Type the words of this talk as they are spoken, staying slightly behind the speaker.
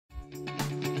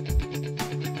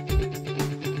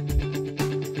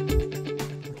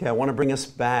Okay, I want to bring us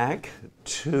back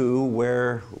to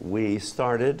where we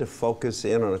started to focus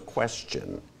in on a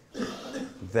question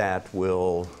that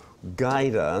will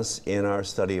guide us in our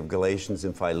study of Galatians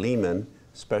and Philemon,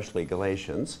 especially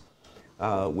Galatians.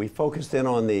 We focused in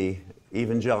on the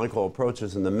evangelical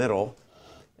approaches in the middle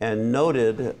and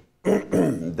noted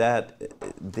that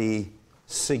the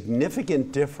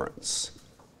significant difference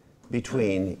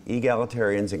between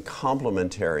egalitarians and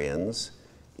complementarians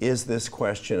is this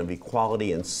question of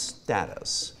equality and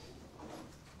status.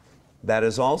 That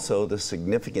is also the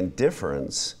significant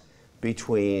difference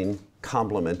between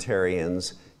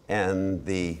complementarians and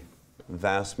the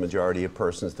vast majority of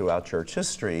persons throughout church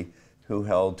history who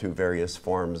held to various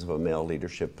forms of a male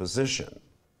leadership position.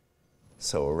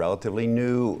 So a relatively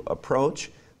new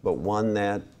approach, but one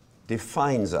that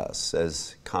defines us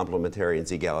as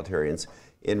complementarians, egalitarians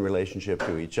in relationship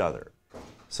to each other.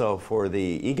 So for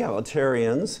the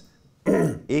egalitarians,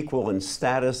 equal in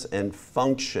status and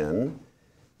function,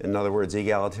 in other words,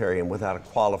 egalitarian without a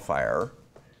qualifier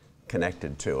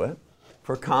connected to it.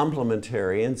 For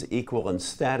complementarians, equal in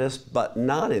status but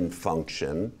not in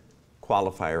function,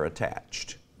 qualifier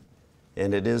attached.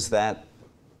 And it is that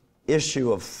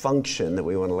issue of function that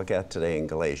we want to look at today in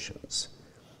Galatians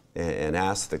and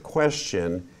ask the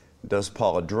question, does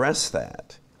Paul address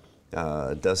that?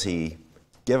 Does he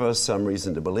give us some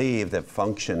reason to believe that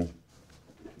function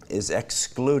is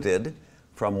excluded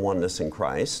from oneness in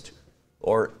Christ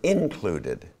or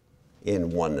included in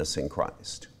oneness in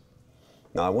Christ?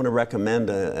 Now, I want to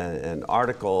recommend an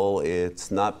article.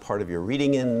 It's not part of your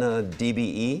reading in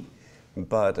DBE,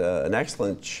 but an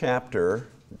excellent chapter,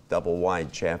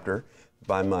 double-wide chapter,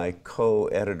 by my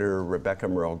co-editor Rebecca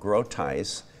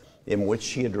Merrill-Groteis, in which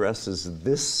she addresses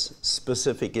this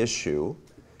specific issue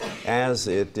as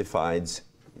it divides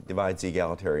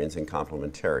egalitarians and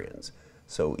complementarians.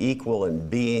 So equal in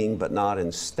being, but not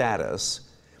in status.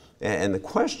 And the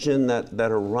question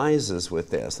that arises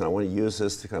with this, and I want to use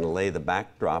this to kind of lay the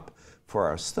backdrop for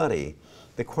our study,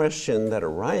 the question that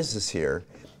arises here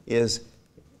is,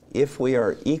 if we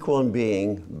are equal in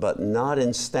being, but not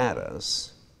in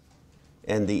status,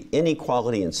 and the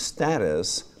inequality in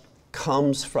status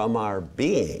comes from our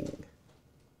being,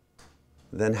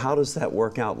 then how does that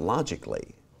work out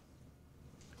logically?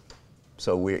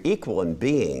 So we're equal in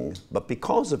being, but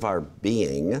because of our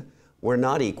being, we're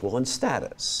not equal in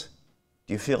status.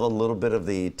 Do you feel a little bit of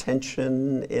the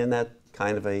tension in that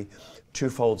kind of a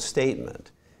twofold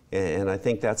statement? And I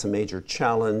think that's a major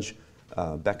challenge.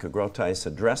 Becca Groteis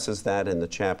addresses that in the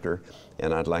chapter,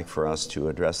 and I'd like for us to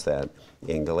address that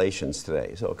in Galatians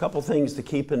today. So a couple things to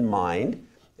keep in mind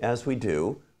as we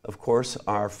do. Of course,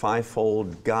 our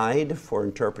fivefold guide for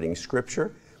interpreting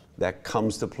Scripture that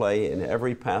comes to play in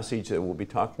every passage that we'll be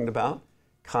talking about,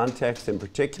 context in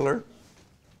particular.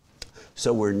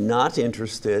 So we're not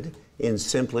interested in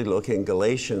simply looking at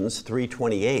Galatians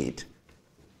 3:28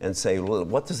 and say, well,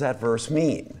 what does that verse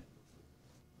mean?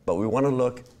 But we want to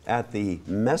look at the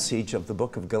message of the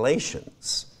book of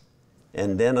Galatians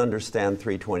and then understand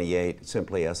 3:28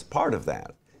 simply as part of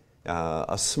that,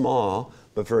 a small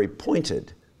but very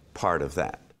pointed part of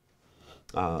that.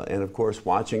 And of course,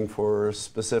 watching for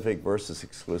specific versus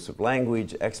exclusive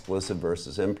language, explicit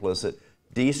versus implicit,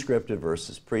 descriptive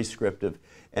versus prescriptive,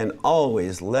 and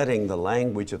always letting the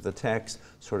language of the text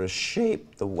sort of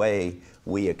shape the way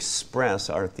we express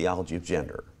our theology of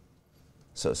gender.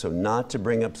 So not to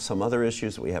bring up some other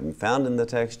issues that we haven't found in the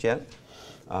text yet,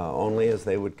 only as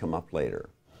they would come up later.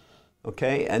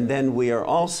 Okay, and then we are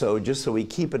also, just so we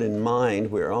keep it in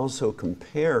mind, we're also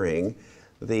comparing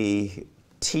the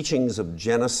teachings of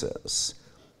Genesis.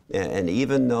 And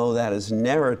even though that is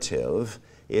narrative,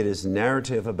 it is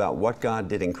narrative about what God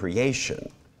did in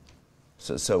creation.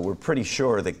 So we're pretty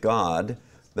sure that God,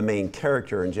 the main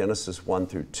character in Genesis 1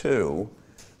 through 2,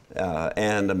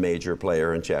 and a major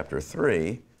player in chapter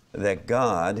 3, that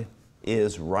God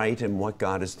is right in what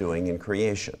God is doing in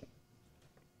creation.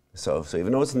 So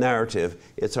even though it's narrative,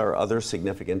 it's our other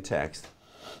significant text.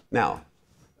 Now,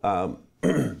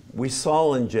 we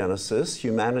saw in Genesis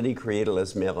humanity created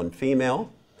as male and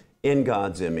female in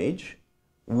God's image,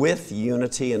 with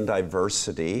unity and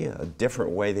diversity, a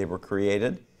different way they were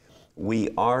created. We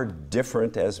are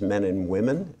different as men and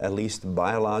women, at least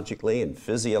biologically and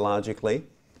physiologically.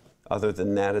 Other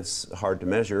than that, it's hard to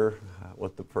measure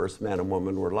what the first man and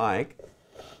woman were like.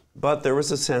 But there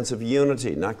was a sense of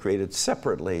unity, not created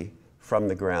separately from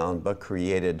the ground, but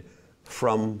created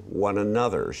from one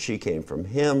another. She came from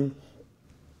him,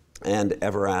 and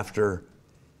ever after,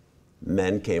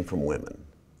 men came from women.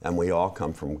 And we all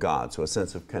come from God, so a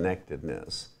sense of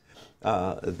connectedness.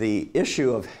 The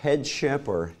issue of headship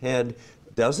or head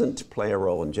doesn't play a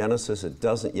role in Genesis. It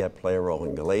doesn't yet play a role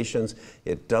in Galatians.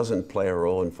 It doesn't play a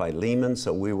role in Philemon,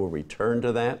 so we will return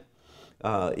to that.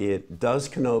 It does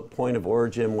connote point of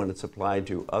origin when it's applied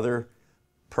to other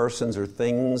persons or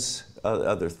things,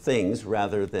 other things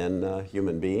rather than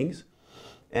human beings.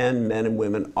 And men and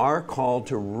women are called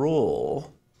to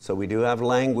rule, so we do have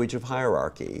language of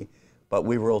hierarchy, but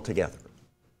we rule together.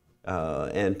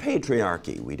 And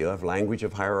patriarchy, we do have language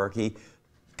of hierarchy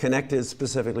connected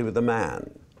specifically with the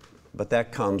man, but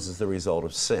that comes as the result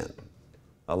of sin,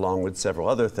 along with several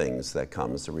other things that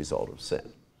come as a result of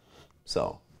sin.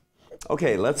 So,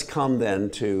 okay, let's come then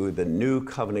to the new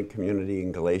covenant community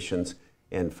in Galatians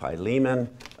and Philemon,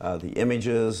 the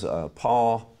images,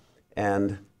 Paul,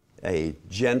 and a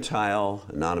Gentile,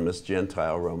 anonymous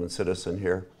Gentile Roman citizen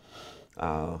here,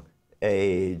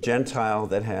 a Gentile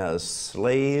that has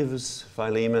slaves,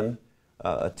 Philemon,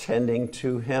 attending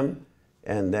to him,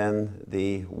 and then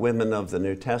the women of the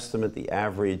New Testament, the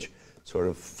average sort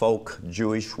of folk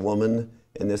Jewish woman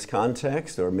in this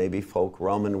context, or maybe folk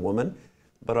Roman woman,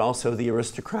 but also the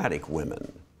aristocratic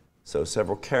women. So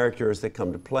several characters that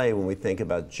come to play when we think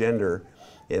about gender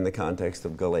in the context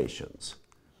of Galatians.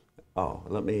 Oh,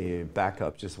 let me back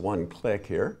up just one click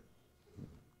here.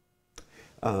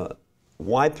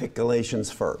 Why pick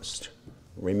Galatians first?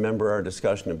 Remember our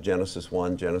discussion of Genesis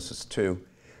 1, Genesis 2,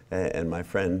 and my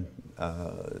friend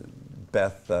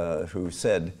Beth, who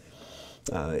said,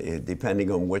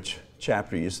 depending on which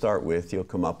chapter you start with, you'll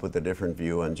come up with a different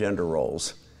view on gender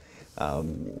roles.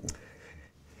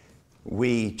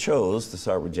 We chose to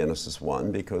start with Genesis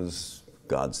 1 because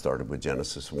God started with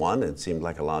Genesis 1. It seemed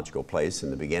like a logical place in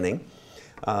the beginning.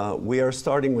 We are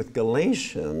starting with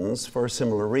Galatians for a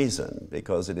similar reason,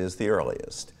 because it is the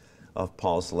earliest of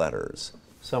Paul's letters,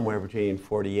 somewhere between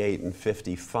 48 and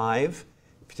 55.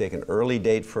 If you take an early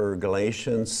date for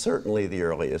Galatians, certainly the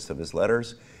earliest of his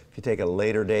letters. If you take a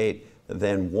later date,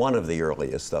 then one of the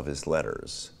earliest of his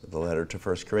letters. The letter to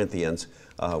 1 Corinthians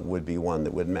would be one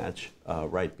that would match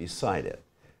right beside it.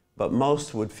 But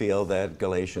most would feel that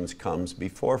Galatians comes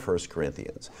before 1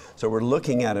 Corinthians. So we're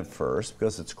looking at it first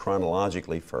because it's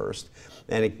chronologically first,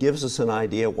 and it gives us an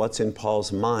idea of what's in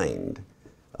Paul's mind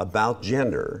about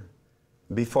gender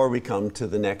before we come to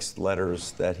the next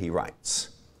letters that he writes,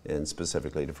 and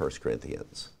specifically to 1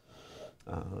 Corinthians.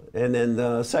 And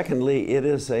then secondly, it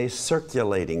is a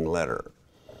circulating letter.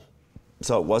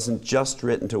 So it wasn't just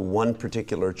written to one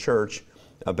particular church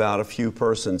about a few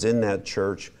persons in that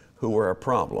church who were a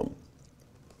problem.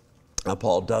 Now,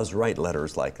 Paul does write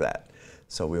letters like that,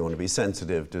 so we want to be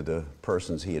sensitive to the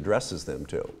persons he addresses them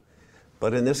to.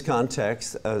 But in this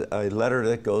context, a letter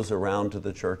that goes around to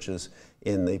the churches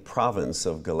in the province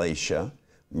of Galatia,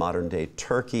 modern-day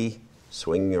Turkey,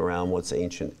 swinging around what's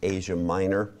ancient Asia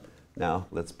Minor. Now,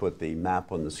 let's put the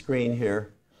map on the screen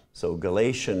here. So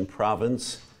Galatian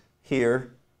province here,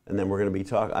 and then we're going to be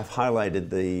talking, I've highlighted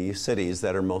the cities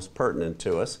that are most pertinent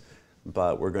to us,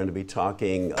 but we're going to be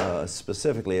talking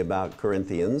specifically about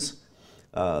Corinthians,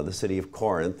 the city of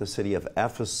Corinth, the city of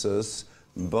Ephesus,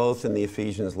 both in the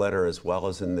Ephesians letter as well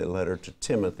as in the letter to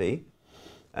Timothy,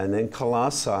 and then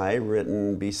Colossae,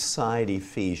 written beside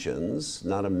Ephesians,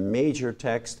 not a major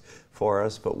text for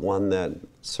us, but one that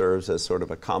serves as sort of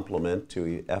a complement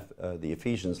to the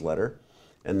Ephesians letter,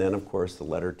 and then, of course, the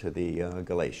letter to the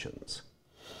Galatians.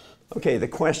 Okay, the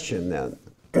question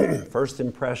then, first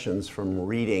impressions from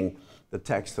reading the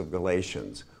text of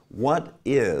Galatians. What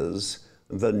is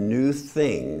the new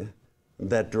thing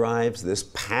that drives this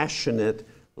passionate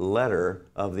letter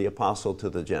of the apostle to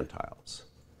the Gentiles?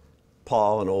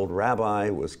 Paul, an old rabbi,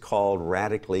 was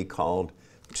radically called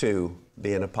to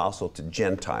be an apostle to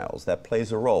Gentiles. That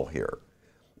plays a role here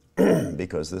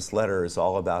because this letter is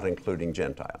all about including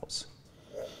Gentiles.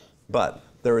 But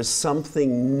there is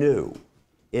something new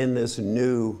in this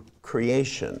new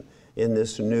creation, in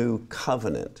this new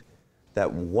covenant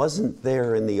that wasn't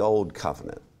there in the old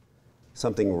covenant.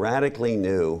 Something radically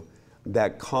new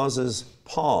that causes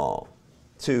Paul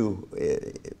to,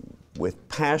 with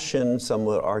passion, some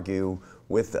would argue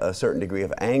with a certain degree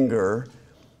of anger,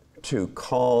 to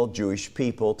call Jewish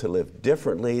people to live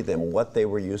differently than what they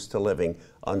were used to living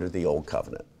under the old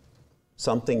covenant.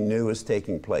 Something new is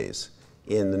taking place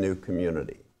in the new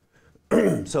community.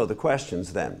 So the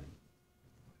questions then,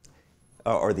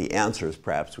 or the answers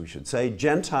perhaps we should say,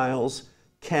 Gentiles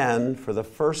can, for the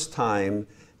first time,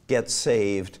 get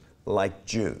saved like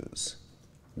Jews.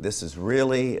 This is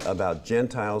really about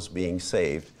Gentiles being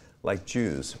saved like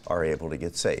Jews are able to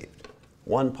get saved.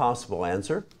 One possible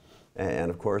answer,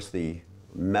 and of course the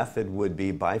method would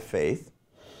be by faith,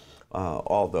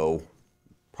 although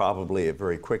Probably it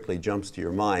very quickly jumps to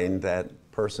your mind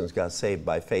that persons got saved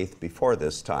by faith before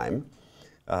this time.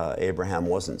 Abraham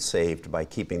wasn't saved by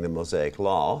keeping the Mosaic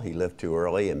law. He lived too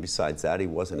early, and besides that, he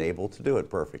wasn't able to do it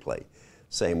perfectly.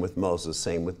 Same with Moses,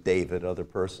 same with David, other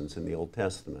persons in the Old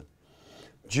Testament.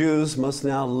 Jews must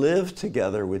now live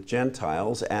together with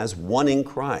Gentiles as one in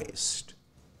Christ,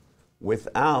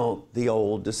 without the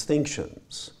old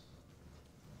distinctions.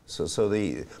 So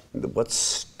what's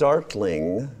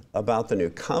startling about the new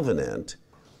covenant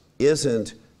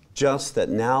isn't just that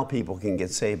now people can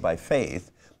get saved by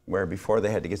faith, where before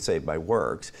they had to get saved by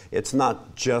works. It's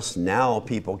not just now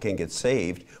people can get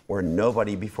saved, where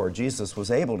nobody before Jesus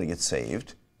was able to get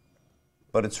saved,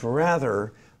 but it's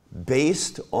rather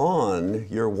based on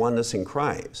your oneness in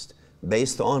Christ,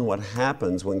 based on what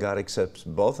happens when God accepts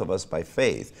both of us by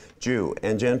faith, Jew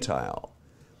and Gentile.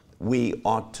 We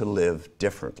ought to live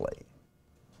differently.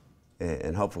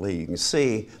 And hopefully you can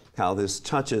see how this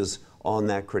touches on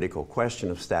that critical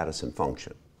question of status and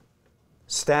function.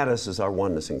 Status is our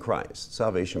oneness in Christ,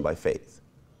 salvation by faith.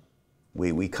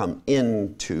 We come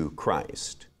into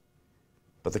Christ.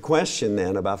 But the question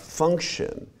then about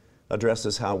function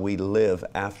addresses how we live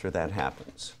after that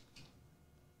happens.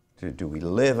 Do we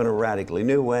live in a radically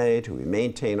new way? Do we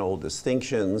maintain old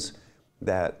distinctions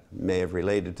that may have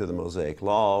related to the Mosaic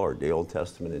law or the Old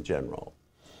Testament in general?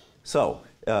 So,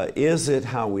 is it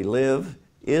how we live?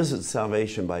 Is it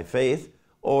salvation by faith?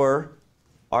 Or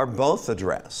are both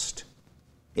addressed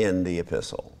in the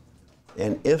epistle?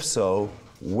 And if so,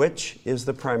 which is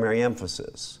the primary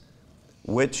emphasis?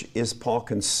 Which is Paul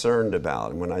concerned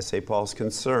about? And when I say Paul's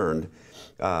concerned,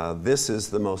 this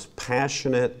is the most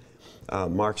passionate,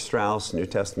 Mark Strauss, New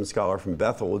Testament scholar from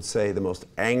Bethel, would say the most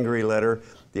angry letter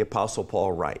the Apostle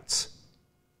Paul writes.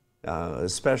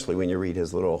 Especially when you read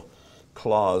his little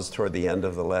clause toward the end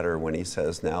of the letter when he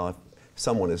says, now if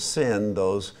someone has sinned,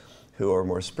 those who are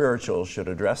more spiritual should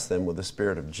address them with a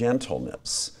spirit of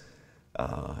gentleness.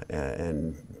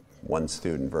 And one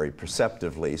student very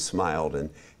perceptively smiled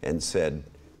and said,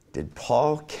 did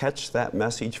Paul catch that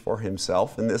message for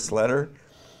himself in this letter?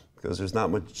 Because there's not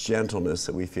much gentleness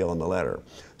that we feel in the letter.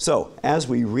 So as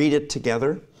we read it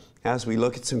together, as we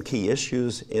look at some key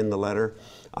issues in the letter,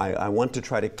 I want to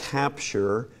try to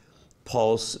capture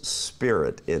Paul's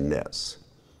spirit in this.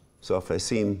 So if I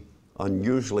seem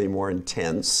unusually more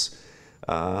intense,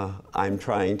 I'm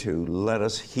trying to let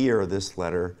us hear this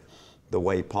letter the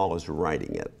way Paul is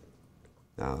writing it.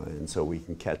 And so we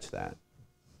can catch that.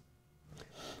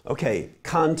 Okay,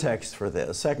 context for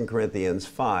this, 2 Corinthians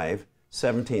 5,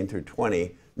 17 through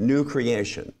 20, new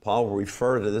creation. Paul will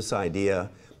refer to this idea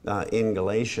in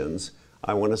Galatians.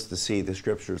 I want us to see the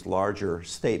Scripture's larger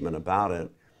statement about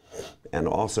it, and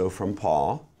also from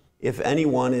Paul. If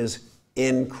anyone is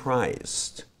in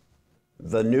Christ,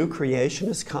 the new creation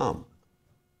has come.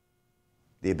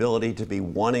 The ability to be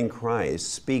one in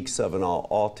Christ speaks of an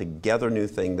altogether new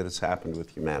thing that has happened with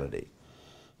humanity.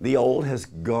 The old has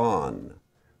gone.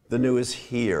 The new is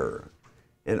here.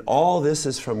 And all this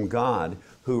is from God,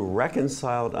 who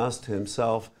reconciled us to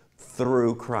himself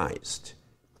through Christ,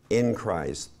 in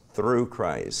Christ, through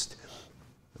Christ.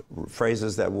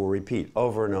 Phrases that we'll repeat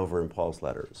over and over in Paul's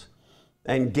letters.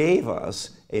 And gave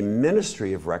us a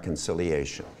ministry of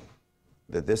reconciliation.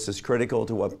 That this is critical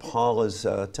to what Paul is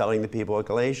telling the people of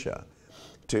Galatia,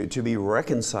 to be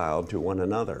reconciled to one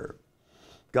another.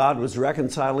 God was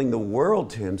reconciling the world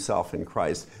to himself in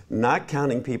Christ, not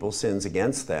counting people's sins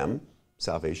against them,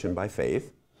 salvation by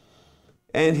faith.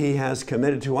 And he has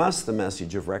committed to us the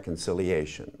message of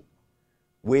reconciliation.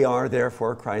 We are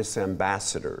therefore Christ's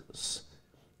ambassadors,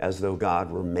 as though God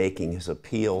were making his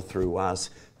appeal through us.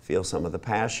 Feel some of the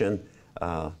passion.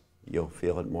 You'll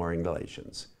feel it more in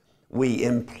Galatians. We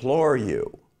implore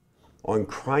you, on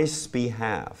Christ's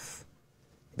behalf,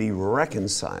 be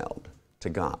reconciled to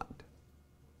God.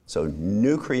 So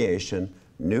new creation,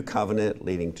 new covenant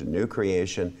leading to new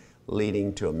creation,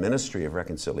 leading to a ministry of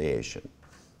reconciliation.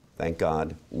 Thank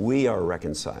God we are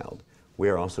reconciled. We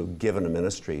are also given a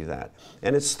ministry of that.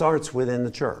 And it starts within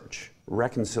the church,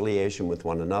 reconciliation with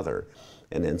one another,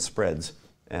 and then spreads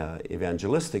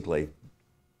evangelistically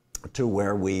to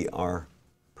where we are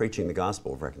preaching the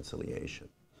gospel of reconciliation.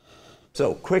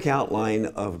 So, quick outline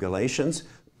of Galatians.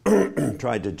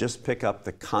 Tried to just pick up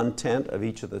the content of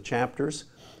each of the chapters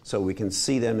so we can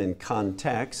see them in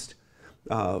context.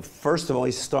 First of all,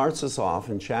 he starts us off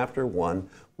in chapter 1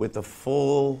 with the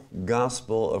full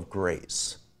gospel of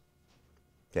grace.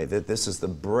 Okay, that this is the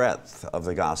breadth of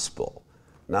the gospel,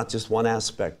 not just one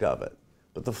aspect of it,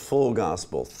 but the full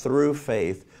gospel through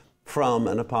faith from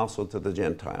an apostle to the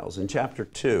Gentiles. In chapter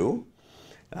 2,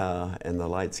 and the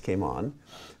lights came on,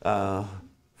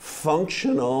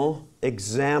 functional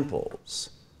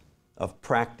examples of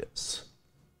practice,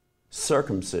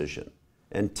 circumcision,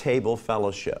 and table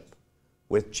fellowship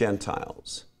with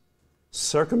Gentiles.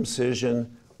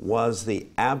 Circumcision was the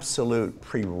absolute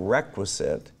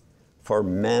prerequisite for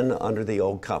men under the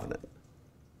Old Covenant.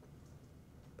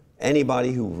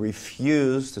 Anybody who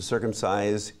refused to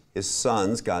circumcise his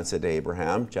sons, God said to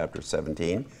Abraham, chapter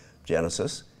 17,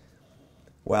 Genesis,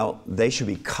 well, they should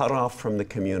be cut off from the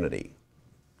community,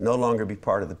 no longer be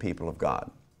part of the people of God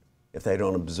if they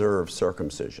don't observe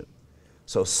circumcision.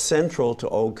 So central to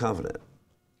Old Covenant,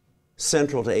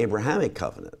 central to Abrahamic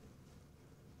covenant.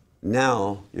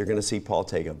 Now you're going to see Paul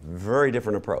take a very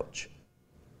different approach.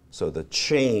 So the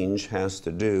change has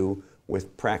to do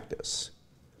with practice.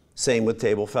 Same with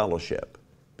table fellowship.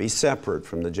 Be separate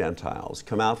from the Gentiles.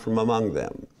 Come out from among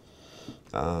them.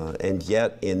 And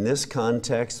yet, in this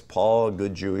context, Paul, a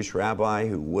good Jewish rabbi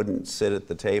who wouldn't sit at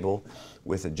the table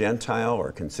with a Gentile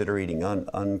or consider eating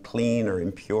unclean or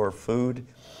impure food,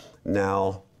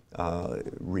 now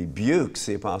rebukes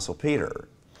the Apostle Peter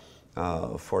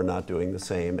for not doing the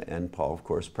same, and Paul, of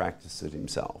course, practiced it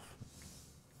himself.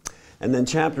 And then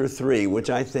chapter 3, which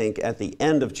I think at the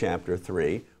end of chapter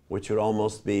 3, which would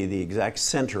almost be the exact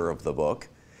center of the book,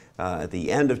 at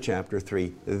the end of chapter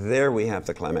 3, there we have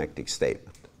the climactic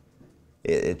statement.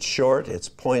 It's short, it's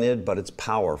pointed, but it's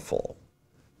powerful.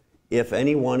 If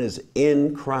anyone is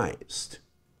in Christ,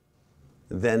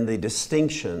 then the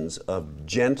distinctions of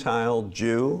Gentile,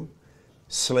 Jew,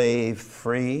 slave,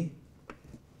 free,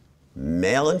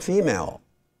 male and female,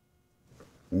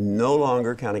 no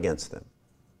longer count against them.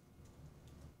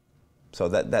 So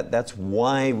that's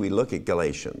why we look at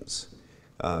Galatians.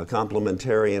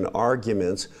 Complementarian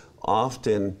arguments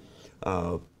often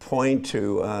point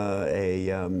to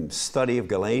a study of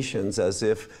Galatians as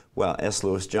if, well, S.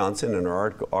 Lewis Johnson in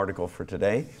our article for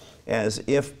today, as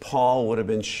if Paul would have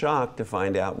been shocked to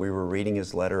find out we were reading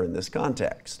his letter in this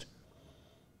context.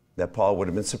 That Paul would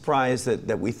have been surprised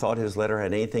that we thought his letter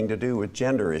had anything to do with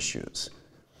gender issues,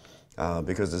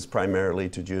 because it's primarily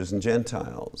to Jews and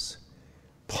Gentiles.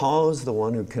 Paul is the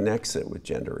one who connects it with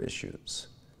gender issues.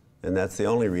 And that's the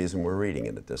only reason we're reading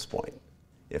it at this point.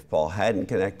 If Paul hadn't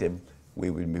connected, we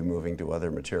would be moving to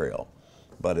other material.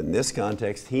 But in this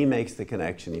context, he makes the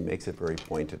connection. He makes it very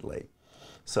pointedly.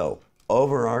 So,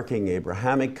 overarching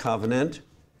Abrahamic covenant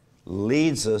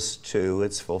leads us to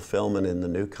its fulfillment in the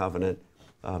new covenant,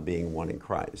 being one in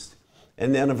Christ.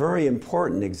 And then a very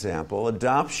important example,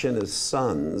 adoption as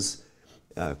sons,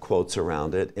 quotes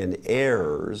around it, and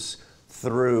heirs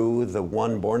through the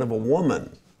one born of a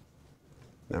woman.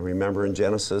 Now remember in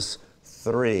Genesis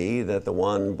 3 that the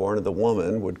one born of the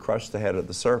woman would crush the head of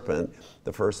the serpent,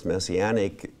 the first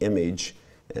messianic image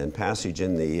and passage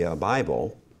in the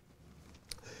Bible.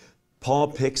 Paul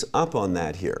picks up on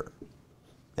that here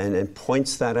and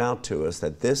points that out to us,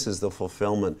 that this is the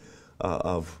fulfillment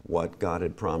of what God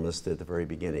had promised at the very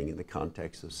beginning in the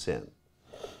context of sin.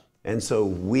 And so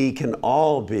we can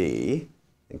all be,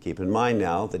 and keep in mind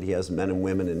now that he has men and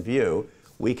women in view,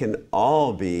 we can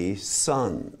all be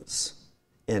sons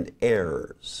and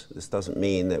heirs. This doesn't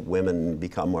mean that women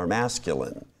become more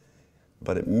masculine,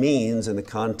 but it means in the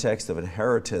context of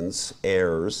inheritance,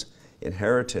 heirs,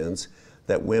 inheritance,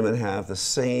 that women have the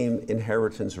same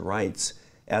inheritance rights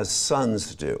as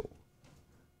sons do.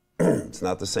 It's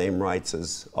not the same rights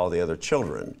as all the other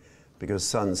children, because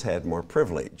sons had more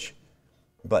privilege.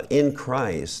 But in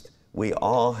Christ, we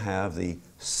all have the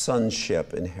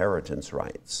sonship inheritance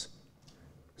rights.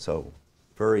 So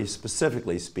very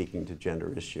specifically speaking to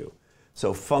gender issue.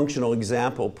 So functional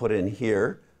example put in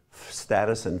here,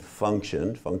 status and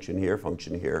function here,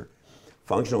 function here.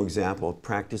 Functional example,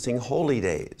 practicing holy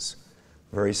days,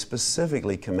 very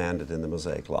specifically commanded in the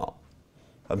Mosaic Law.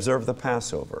 Observe the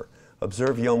Passover,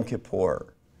 observe Yom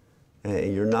Kippur.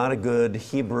 You're not a good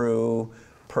Hebrew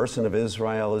person of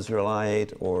Israel,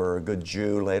 Israelite, or a good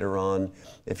Jew later on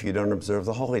if you don't observe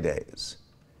the holy days.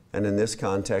 And in this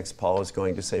context, Paul is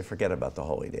going to say, forget about the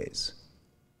holy days.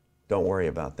 Don't worry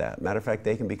about that. Matter of fact,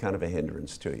 they can be kind of a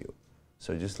hindrance to you.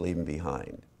 So just leave them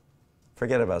behind.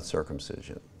 Forget about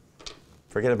circumcision.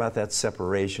 Forget about that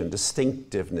separation,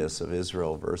 distinctiveness of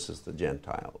Israel versus the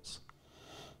Gentiles.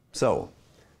 So,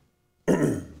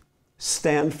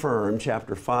 stand firm,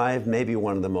 chapter 5, maybe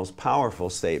one of the most powerful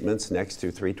statements next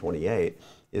to 3:28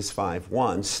 is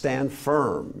 5:1. Stand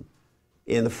firm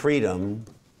in the freedom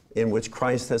in which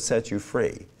Christ has set you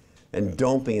free. And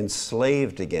don't be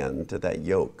enslaved again to that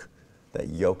yoke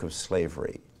of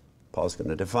slavery. Paul's going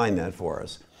to define that for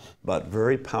us. But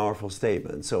very powerful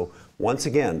statement. So once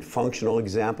again, functional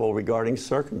example regarding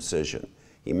circumcision.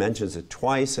 He mentions it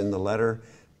twice in the letter.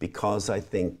 because I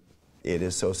think it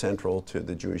is so central to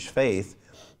the Jewish faith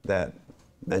that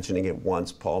mentioning it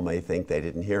once, Paul may think they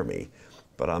didn't hear me,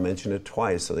 but I'll mention it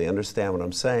twice so they understand what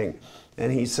I'm saying.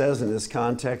 And he says in this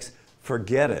context,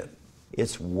 forget it.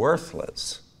 It's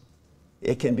worthless.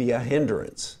 It can be a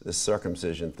hindrance, this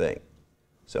circumcision thing.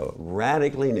 So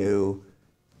radically new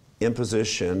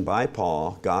imposition by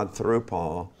Paul, God through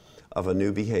Paul, of a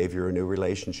new behavior, a new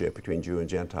relationship between Jew and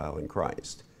Gentile in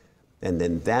Christ. And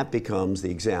then that becomes the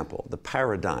example, the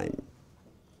paradigm,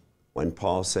 when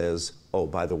Paul says, oh,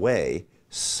 by the way,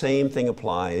 same thing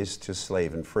applies to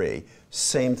slave and free.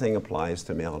 Same thing applies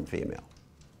to male and female.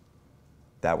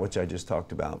 That which I just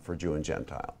talked about for Jew and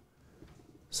Gentile.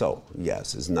 So,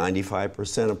 yes, is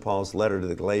 95% of Paul's letter to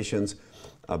the Galatians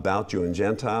about Jew and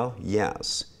Gentile?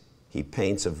 Yes. He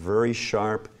paints a very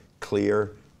sharp,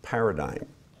 clear paradigm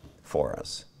for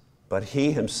us. But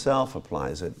he himself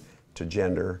applies it to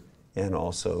gender and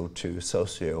also to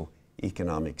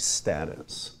socioeconomic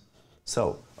status.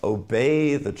 So,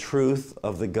 obey the truth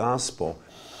of the gospel.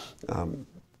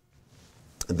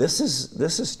 This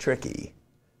is tricky,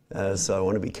 so I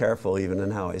want to be careful even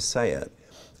in how I say it.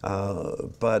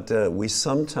 But we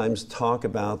sometimes talk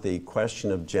about the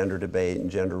question of gender debate and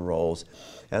gender roles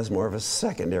as more of a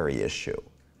secondary issue.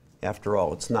 After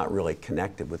all, it's not really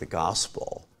connected with the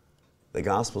gospel. The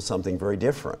gospel is something very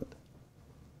different.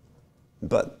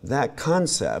 But that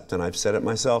concept, and I've said it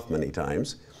myself many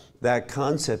times, that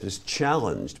concept is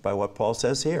challenged by what Paul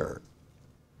says here.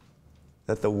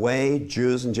 That the way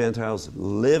Jews and Gentiles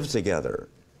live together,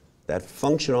 that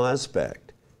functional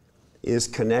aspect, is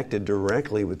connected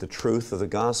directly with the truth of the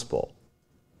gospel.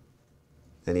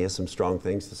 And he has some strong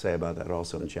things to say about that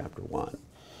also in chapter 1.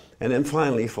 And then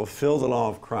finally, fulfill the law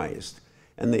of Christ.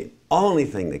 And the only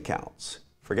thing that counts,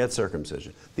 forget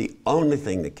circumcision, the only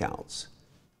thing that counts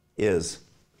is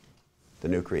the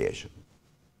new creation,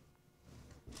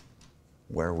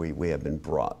 where we have been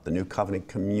brought. The new covenant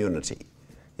community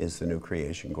is the new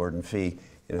creation. Gordon Fee,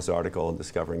 in his article on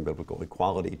Discovering Biblical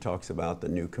Equality, talks about the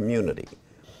new community.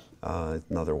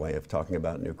 Another way of talking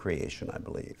about new creation, I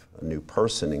believe, a new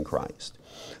person in Christ.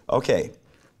 Okay,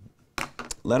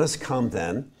 let us come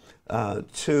then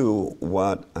to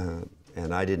what,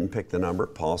 and I didn't pick the number,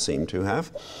 Paul seemed to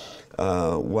have,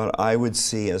 what I would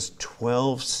see as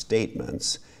 12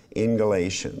 statements in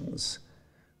Galatians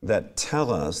that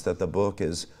tell us that the book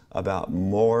is about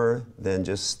more than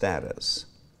just status.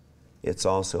 It's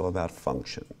also about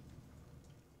function.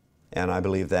 And I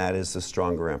believe that is the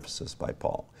stronger emphasis by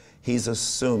Paul. He's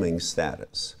assuming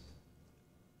status,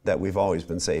 that we've always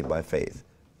been saved by faith.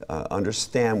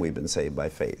 Understand we've been saved by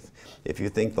faith. If you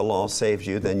think the law saves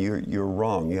you, then you're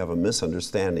wrong. You have a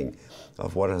misunderstanding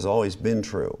of what has always been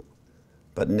true.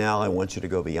 But now I want you to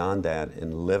go beyond that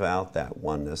and live out that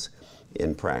oneness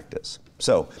in practice.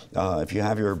 So if you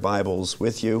have your Bibles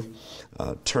with you,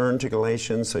 turn to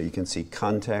Galatians so you can see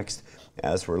context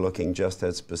as we're looking just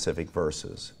at specific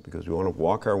verses, because we want to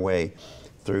walk our way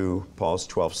through Paul's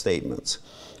 12 statements.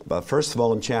 But first of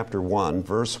all, in chapter 1,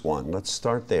 verse 1, let's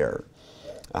start there.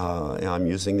 I'm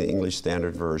using the English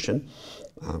Standard Version,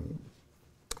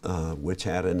 which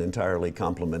had an entirely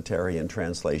complementarian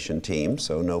translation team,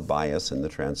 so no bias in the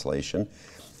translation,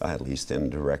 at least in the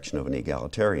direction of an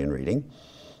egalitarian reading.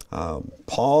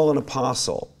 Paul, an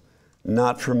apostle,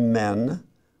 not from men,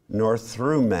 nor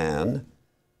through man,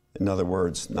 in other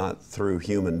words, not through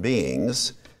human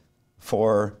beings,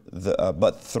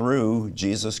 but through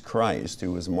Jesus Christ,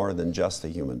 who was more than just a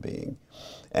human being,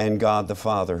 and God the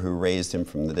Father, who raised him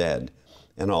from the dead.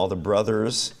 And all the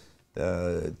brothers,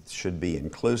 should be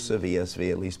inclusive,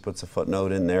 ESV at least puts a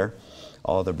footnote in there,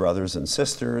 all the brothers and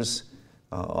sisters,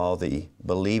 all the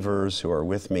believers who are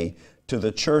with me, to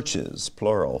the churches,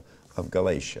 plural, of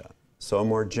Galatia. So a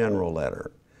more general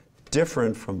letter,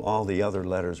 different from all the other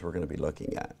letters we're going to be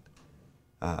looking at.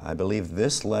 I believe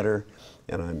this letter,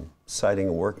 and I'm citing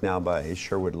a work now by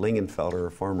Sherwood Lingenfelter,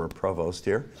 a former provost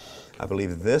here, I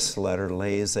believe this letter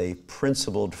lays a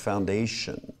principled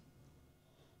foundation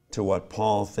to what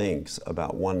Paul thinks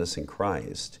about oneness in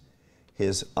Christ.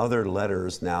 His other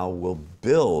letters now will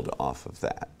build off of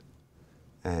that.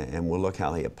 And we'll look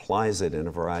how he applies it in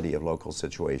a variety of local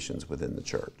situations within the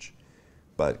church.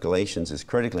 But Galatians is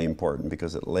critically important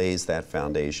because it lays that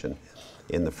foundation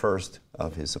in the first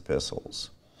of his epistles.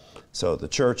 So the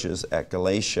churches at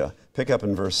Galatia, pick up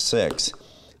in verse 6,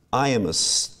 I am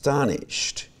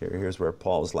astonished. Here's where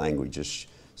Paul's language just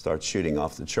starts shooting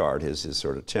off the chart, his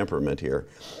sort of temperament here.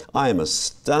 I am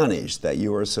astonished that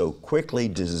you are so quickly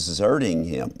deserting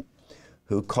him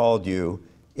who called you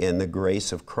in the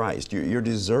grace of Christ. You're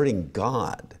deserting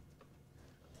God.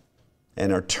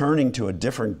 and are turning to a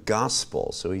different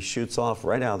gospel. So he shoots off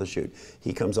right out of the chute.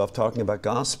 He comes off talking about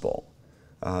gospel,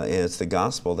 and it's the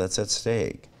gospel that's at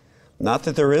stake. Not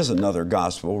that there is another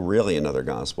gospel, really another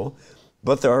gospel,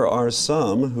 but there are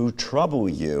some who trouble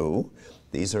you.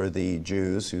 These are the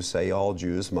Jews who say all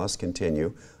Jews must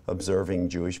continue observing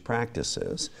Jewish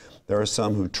practices. There are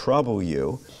some who trouble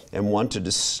you and want to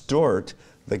distort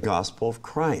the gospel of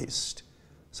Christ.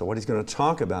 So what he's going to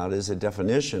talk about is a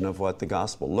definition of what the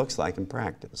gospel looks like in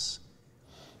practice.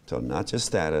 So not just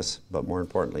status, but more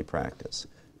importantly, practice.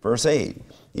 Verse 8,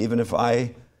 even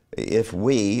if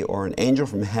we or an angel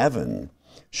from heaven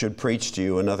should preach to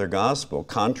you another gospel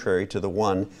contrary to the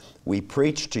one we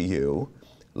preach to you,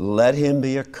 let him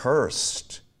be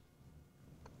accursed.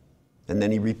 And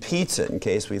then he repeats it in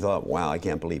case we thought, wow, I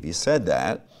can't believe he said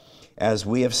that. As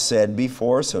we have said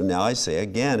before, so now I say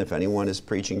again, if anyone is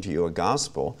preaching to you a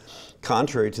gospel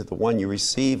contrary to the one you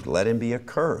received, let him be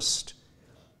accursed.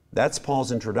 That's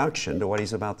Paul's introduction to what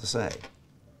he's about to say.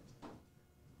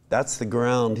 That's the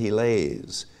ground he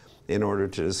lays in order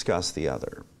to discuss the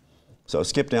other. So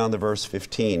skip down to verse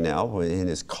 15 now in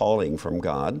his calling from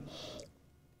God.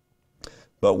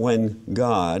 But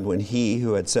when he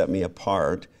who had set me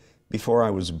apart before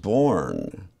I was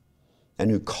born, and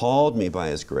who called me by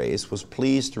his grace, was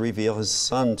pleased to reveal his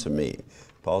Son to me,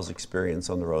 Paul's experience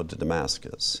on the road to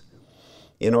Damascus,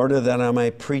 in order that I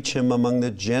might preach him among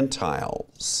the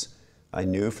Gentiles. I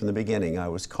knew from the beginning I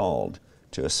was called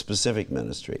to a specific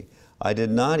ministry. I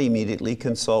did not immediately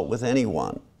consult with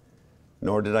anyone,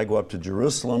 nor did I go up to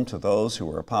Jerusalem to those who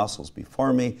were apostles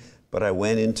before me, but I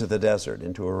went into the desert,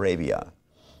 into Arabia,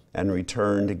 and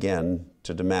returned again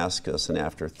to Damascus. And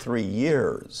after 3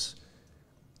 years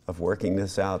of working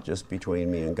this out just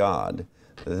between me and God,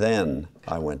 then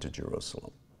I went to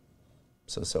Jerusalem.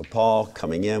 So Paul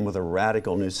coming in with a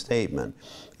radical new statement,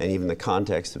 and even the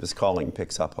context of his calling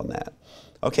picks up on that.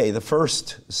 Okay, the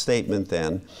first statement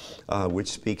then, which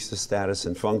speaks to status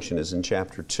and function, is in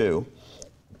chapter 2.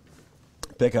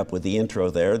 Pick up with the intro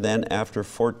there. Then after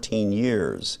 14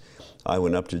 years, I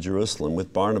went up to Jerusalem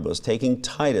with Barnabas, taking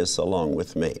Titus along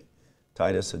with me.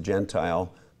 Titus, a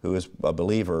Gentile who is a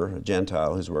believer, a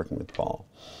Gentile who's working with Paul.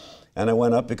 And I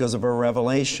went up because of a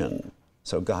revelation.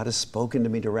 So God has spoken to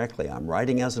me directly. I'm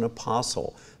writing as an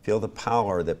apostle. Feel the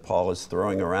power that Paul is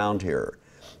throwing around here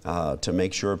to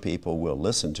make sure people will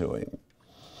listen to him.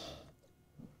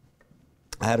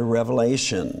 I had a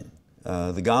revelation,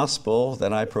 the gospel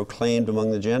that I proclaimed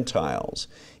among the Gentiles,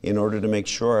 in order to make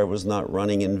sure I was not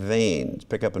running in vain.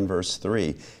 Pick up in verse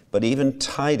 3. But even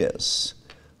Titus,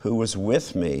 who was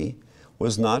with me,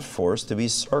 was not forced to be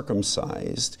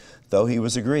circumcised, though he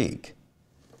was a Greek.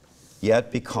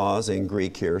 Yet because, in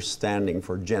Greek here, standing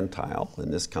for Gentile in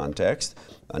this context,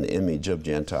 an image of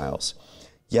Gentiles,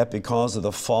 yet because of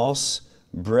the false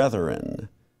brethren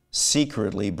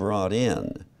secretly brought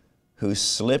in, who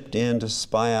slipped in to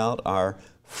spy out our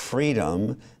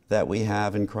freedom that we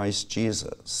have in Christ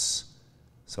Jesus.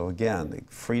 So again, the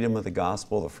freedom of the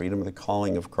gospel, the freedom of the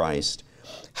calling of Christ,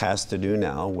 has to do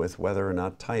now with whether or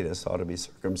not Titus ought to be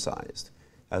circumcised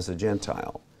as a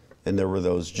Gentile. And there were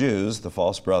those Jews, the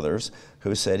false brothers,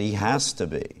 who said he has to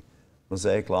be.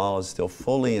 Mosaic law is still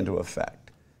fully into effect,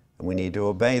 and we need to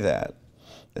obey that.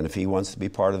 And if he wants to be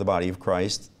part of the body of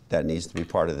Christ, that needs to be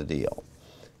part of the deal.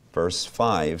 Verse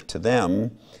 5, to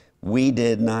them we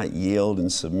did not yield in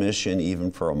submission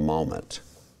even for a moment,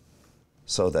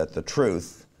 so that the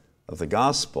truth of the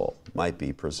gospel might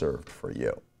be preserved for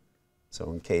you.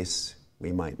 So in case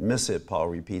we might miss it, Paul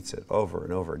repeats it over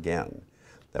and over again,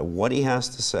 that what he has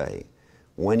to say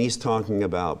when he's talking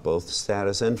about both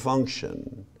status and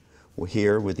function,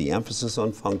 here with the emphasis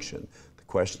on function, the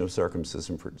question of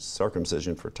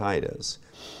circumcision for Titus,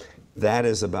 that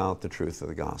is about the truth of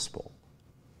the gospel.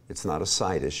 It's not a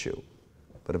side issue,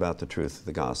 but about the truth of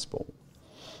the gospel.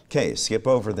 Okay, skip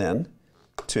over then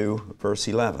to verse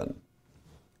 11.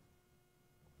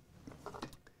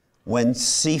 When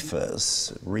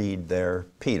Cephas, read there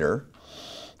Peter,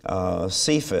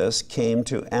 Cephas came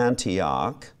to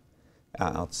Antioch,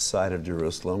 outside of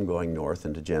Jerusalem, going north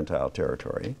into Gentile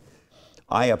territory,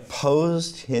 I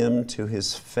opposed him to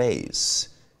his face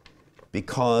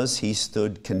because he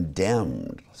stood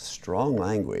condemned. Strong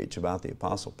language about the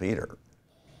Apostle Peter.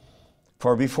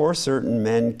 For before certain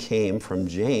men came from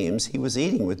James, he was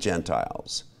eating with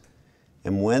Gentiles.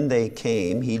 And when they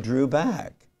came, he drew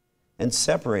back and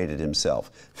separated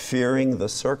himself, fearing the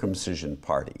circumcision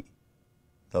party,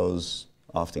 those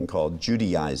often called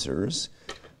Judaizers,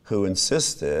 who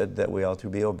insisted that we ought to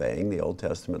be obeying the Old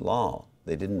Testament law.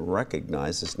 They didn't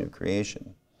recognize this new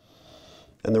creation.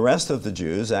 And the rest of the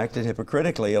Jews acted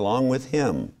hypocritically along with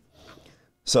him,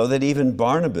 so that even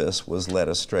Barnabas was led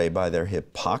astray by their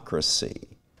hypocrisy.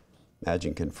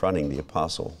 Imagine confronting the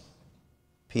apostle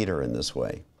Peter in this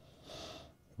way.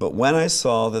 But when I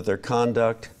saw that their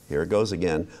conduct, here it goes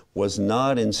again, was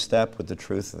not in step with the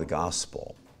truth of the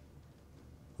gospel.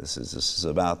 This is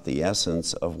about the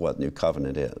essence of what New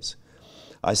Covenant is.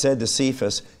 I said to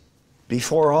Cephas,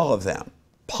 before all of them,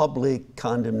 public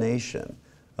condemnation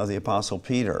of the apostle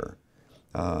Peter,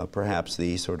 perhaps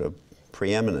the sort of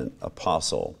preeminent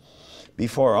apostle.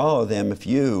 Before all of them, if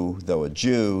you, though a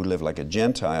Jew, live like a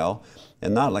Gentile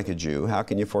and not like a Jew, how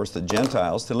can you force the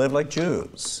Gentiles to live like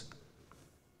Jews?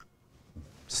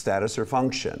 Status or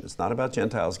function. It's not about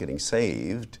Gentiles getting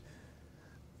saved.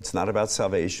 It's not about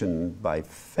salvation by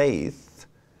faith,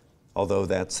 although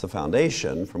that's the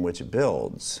foundation from which it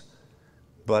builds.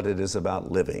 But it is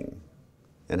about living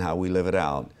and how we live it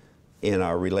out in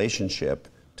our relationship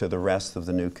to the rest of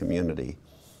the new community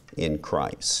in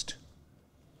Christ.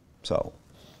 So,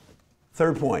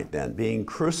 third point then, being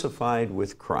crucified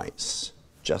with Christ,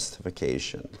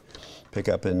 justification. Pick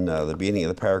up in the beginning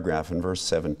of the paragraph in verse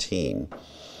 17.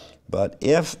 But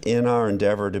if in our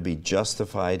endeavor to be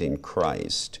justified in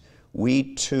Christ,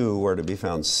 we too are to be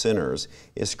found sinners,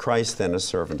 is Christ then a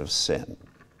servant of sin?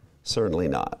 Certainly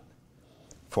not.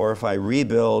 For if I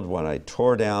rebuild what I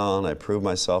tore down, I prove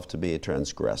myself to be a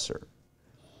transgressor.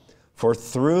 For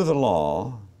through the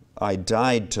law, I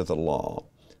died to the law,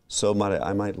 so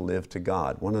I might live to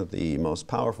God. One of the most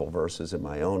powerful verses in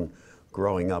my own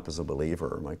growing up as a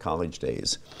believer, my college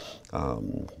days,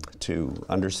 to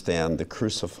understand the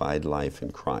crucified life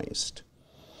in Christ.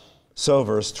 So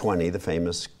verse 20, the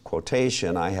famous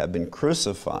quotation, I have been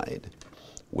crucified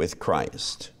with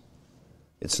Christ.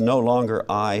 It's no longer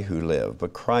I who live,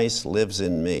 but Christ lives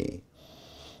in me.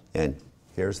 And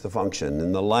here's the function.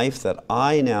 In the life that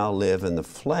I now live in the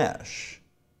flesh,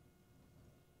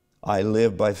 I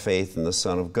live by faith in the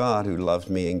Son of God who loved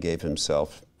me and gave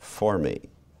himself for me.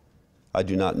 I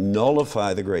do not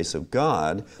nullify the grace of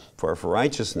God, for if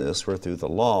righteousness were through the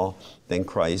law, then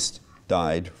Christ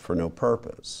died for no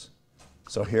purpose.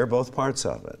 So here are both parts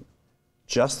of it.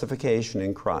 Justification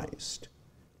in Christ,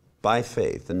 by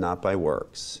faith and not by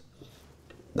works,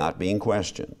 not being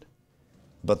questioned.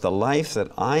 But the life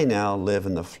that I now live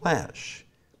in the flesh,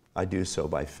 I do so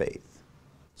by faith.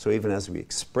 So even as we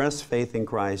express faith in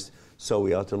Christ, so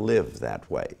we ought to live that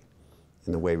way,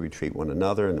 in the way we treat one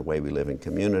another, in the way we live in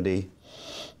community,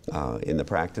 in the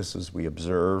practices we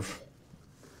observe.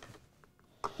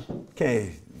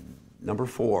 Okay, number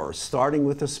 4, starting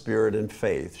with the Spirit and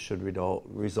faith should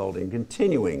result in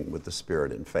continuing with the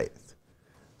Spirit and faith.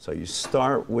 So you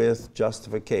start with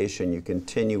justification, you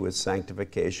continue with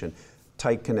sanctification,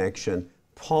 tight connection.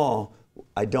 Paul,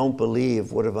 I don't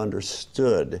believe, would have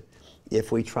understood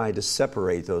if we tried to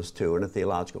separate those two in a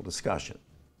theological discussion.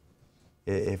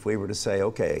 If we were to say,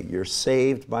 okay, you're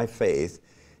saved by faith,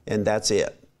 and that's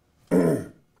it.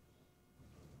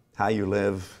 How you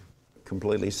live,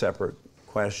 completely separate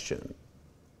question.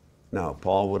 No,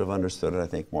 Paul would have understood it, I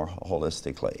think, more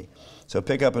holistically. So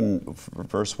pick up in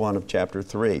verse 1 of chapter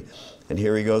 3, and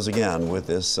here he goes again with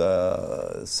this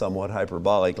somewhat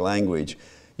hyperbolic language.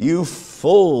 You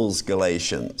fools,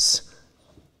 Galatians!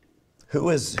 Who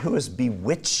has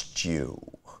bewitched you?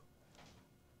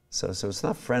 So it's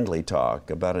not friendly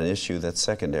talk about an issue that's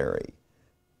secondary.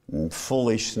 And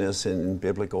foolishness in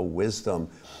biblical wisdom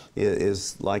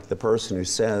is like the person who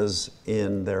says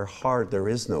in their heart there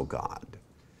is no God.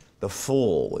 The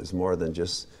fool is more than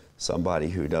just somebody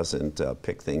who doesn't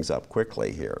pick things up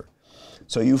quickly here.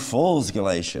 So you fools,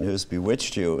 Galatians, who has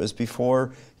bewitched you, is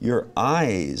before your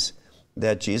eyes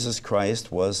that Jesus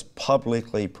Christ was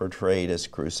publicly portrayed as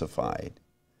crucified.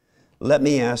 Let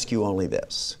me ask you only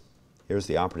this. Here's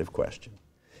the operative question.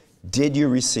 Did you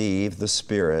receive the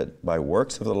Spirit by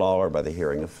works of the law or by the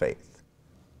hearing of faith?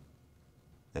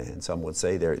 And some would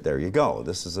say, there you go.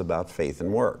 This is about faith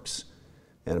and works,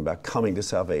 and about coming to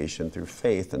salvation through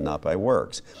faith and not by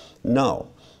works. No,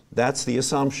 that's the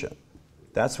assumption.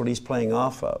 That's what he's playing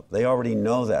off of. They already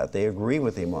know that. They agree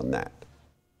with him on that.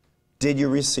 Did you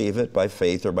receive it by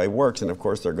faith or by works? And of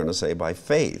course they're going to say by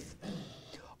faith.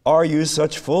 Are you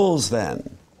such fools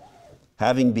then?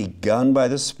 Having begun by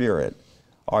the Spirit,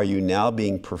 are you now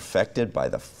being perfected by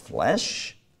the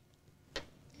flesh?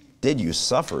 Did you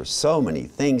suffer so many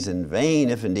things in vain,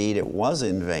 if indeed it was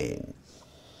in vain?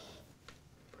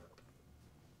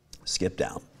 Skip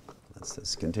down.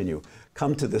 Let's continue.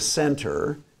 Come to the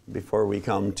center before we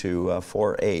come to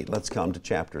 4:8. Let's come to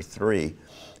chapter 3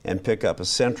 and pick up a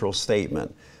central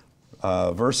statement.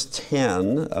 Verse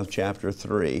 10 of chapter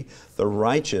 3, the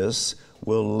righteous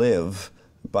will live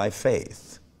by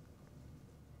faith.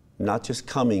 not just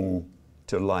coming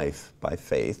to life by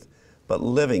faith, but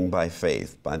living by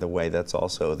faith. By the way, that's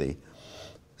also the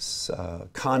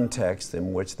context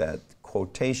in which that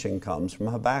quotation comes from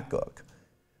Habakkuk,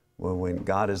 when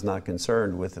God is not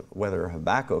concerned with whether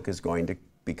Habakkuk is going to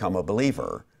become a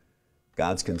believer.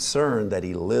 God's concerned that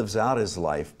he lives out his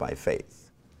life by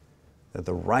faith, that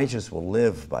the righteous will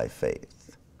live by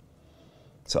faith.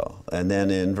 So, and then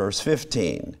in verse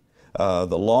 15,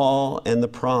 the law and the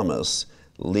promise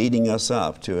leading us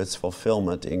up to its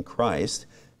fulfillment in Christ.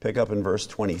 Pick up in verse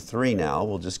 23 now.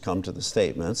 We'll just come to the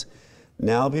statements.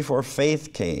 Now before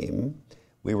faith came,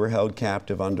 we were held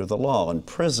captive under the law,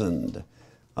 imprisoned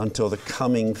until the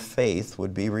coming faith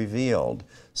would be revealed.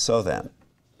 So then,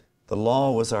 the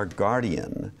law was our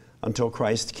guardian until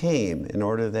Christ came in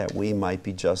order that we might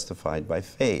be justified by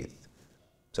faith.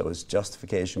 So is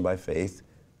justification by faith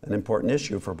an important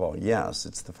issue for Paul? Yes,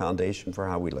 it's the foundation for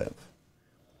how we live.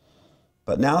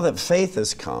 But now that faith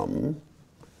has come,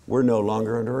 we're no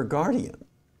longer under a guardian.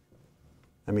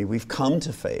 I mean, we've come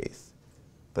to faith,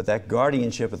 but that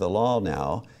guardianship of the law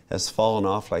now has fallen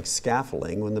off like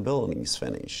scaffolding when the building's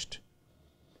finished.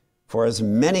 For as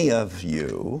many of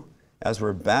you as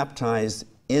were baptized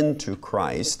into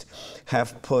Christ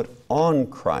have put on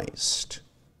Christ.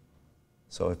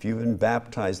 So if you've been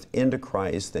baptized into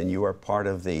Christ, then you are part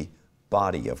of the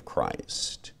body of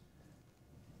Christ.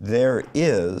 There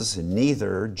is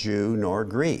neither Jew nor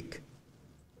Greek.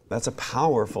 That's a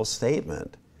powerful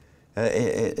statement.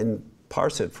 And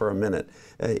parse it for a minute.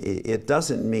 It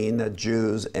doesn't mean that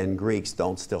Jews and Greeks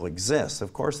don't still exist.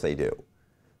 Of course they do.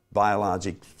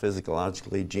 Biologically,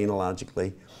 physiologically,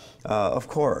 genealogically, of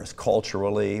course.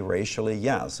 Culturally, racially,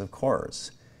 yes, of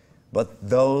course. But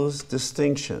those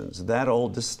distinctions, that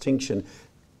old distinction,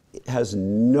 has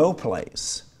no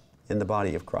place in the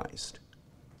body of Christ.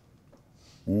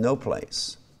 No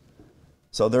place.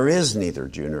 So there is neither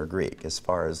Jew nor Greek as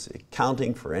far as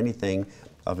accounting for anything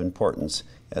of importance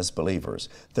as believers.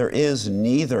 There is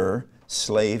neither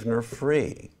slave nor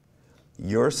free.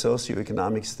 Your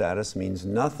socioeconomic status means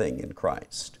nothing in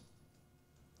Christ.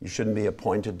 You shouldn't be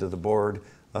appointed to the board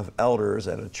of elders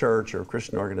at a church or a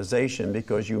Christian organization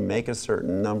because you make a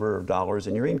certain number of dollars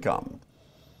in your income.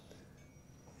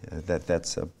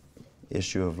 That's an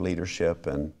issue of leadership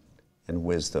and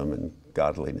wisdom and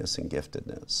godliness and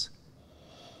giftedness.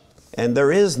 And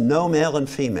there is no male and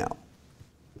female.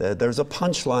 There's a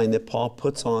punchline that Paul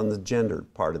puts on the gender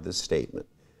part of this statement.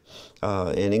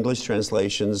 In English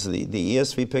translations, the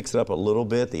ESV picks it up a little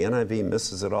bit, the NIV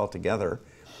misses it altogether.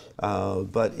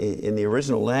 But in the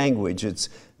original language,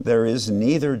 there is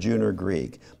neither Jew nor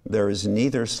Greek, there is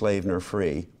neither slave nor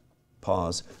free,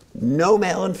 pause, no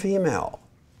male and female.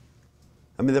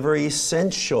 I mean, the very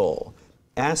essential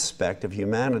aspect of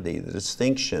humanity, the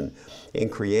distinction in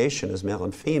creation as male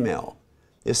and female,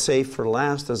 is saved for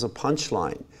last as a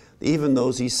punchline. Even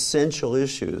those essential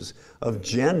issues of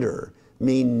gender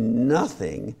mean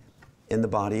nothing in the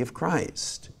body of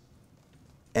Christ,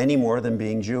 any more than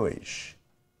being Jewish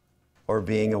or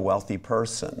being a wealthy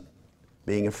person,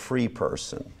 being a free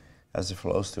person as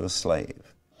opposed to a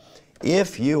slave.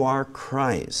 If you are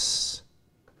Christ,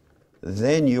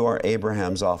 then you are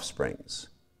Abraham's offsprings.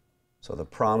 So the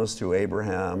promise to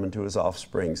Abraham and to his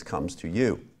offsprings comes to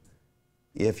you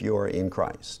if you are in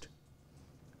Christ.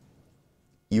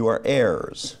 You are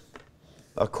heirs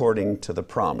according to the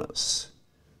promise.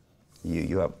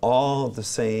 You have all the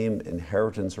same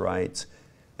inheritance rights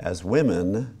as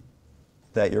women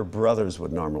that your brothers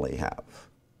would normally have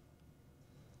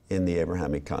in the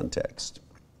Abrahamic context.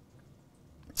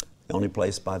 The only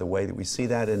place, by the way, that we see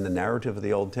that in the narrative of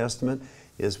the Old Testament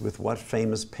is with what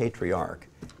famous patriarch?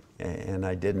 And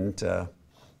I didn't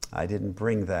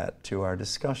bring that to our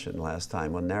discussion last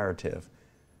time on narrative.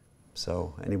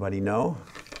 So, anybody know?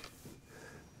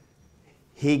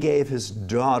 He gave his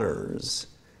daughters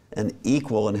an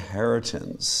equal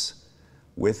inheritance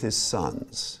with his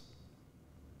sons.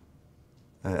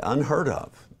 Unheard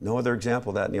of. No other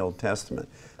example of that in the Old Testament.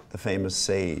 The famous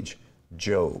sage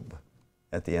Job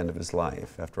at the end of his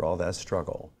life, after all that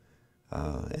struggle.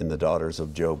 And the daughters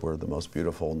of Job were the most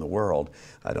beautiful in the world.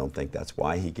 I don't think that's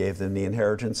why he gave them the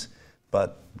inheritance,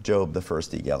 but Job, the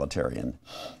first egalitarian,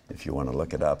 if you want to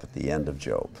look it up at the end of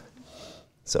Job.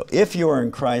 So if you are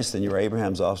in Christ, then you are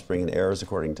Abraham's offspring and heirs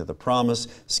according to the promise.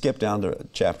 Skip down to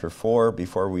chapter 4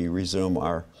 before we resume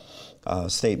our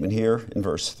statement here in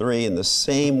verse 3. In the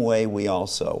same way we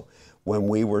also, when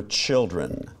we were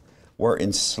children, were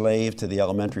enslaved to the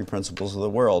elementary principles of the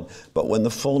world. But when the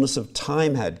fullness of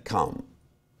time had come,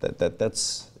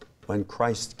 that's when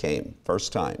Christ came,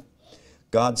 first time,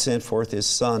 God sent forth his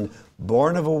Son,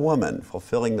 born of a woman,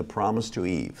 fulfilling the promise to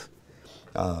Eve.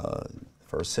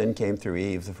 First sin came through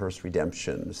Eve. The first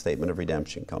redemption, the statement of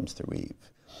redemption comes through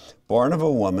Eve. Born of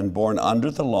a woman, born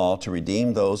under the law to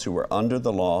redeem those who were under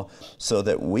the law, so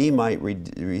that we might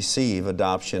receive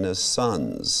adoption as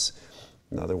sons.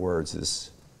 In other words,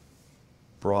 this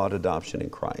broad adoption in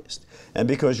Christ. And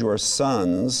because you are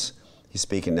sons, he's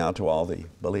speaking now to all the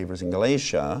believers in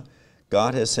Galatia,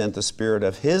 God has sent the Spirit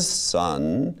of his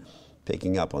Son,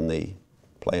 picking up on the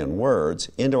play on words,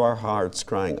 into our hearts,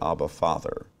 crying, Abba,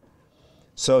 Father.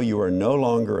 So you are no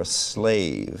longer a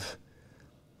slave.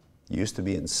 You used to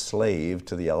be enslaved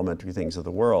to the elementary things of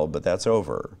the world, but that's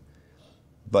over.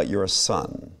 But you're a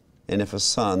son. And if a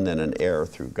son, then an heir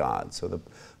through God. So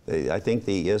I think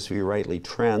the ESV rightly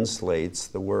translates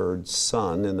the word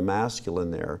son in the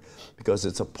masculine there because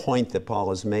it's a point that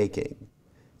Paul is making,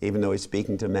 even though he's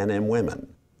speaking to men and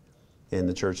women in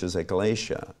the churches at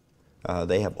Galatia.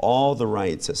 They have all the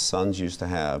rights as sons used to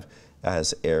have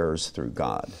as heirs through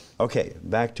God. Okay,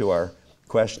 back to our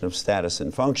question of status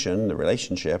and function, the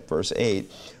relationship, verse 8.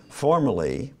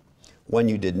 Formerly, when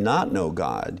you did not know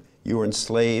God, you were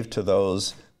enslaved to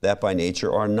those that by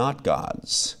nature are not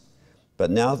God's.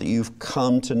 But now that you've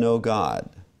come to know God,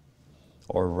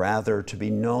 or rather to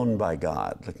be known by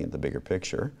God, looking at the bigger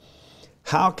picture,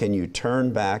 how can you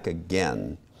turn back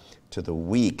again to the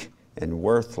weak and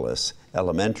worthless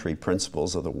elementary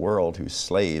principles of the world whose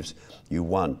slaves you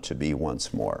want to be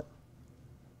once more?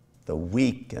 The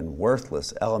weak and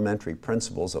worthless elementary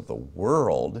principles of the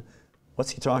world, what's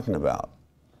he talking about?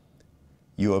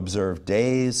 You observe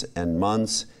days and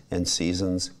months and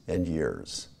seasons and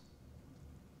years.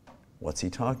 What's he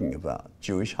talking about?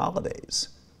 Jewish holidays.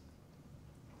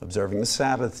 Observing the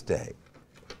Sabbath day,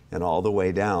 and all the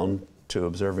way down to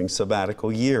observing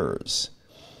sabbatical years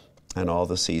and all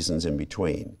the seasons in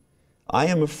between. I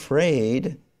am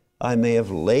afraid I may have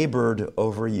labored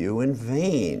over you in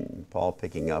vain. Paul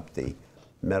picking up the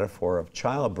metaphor of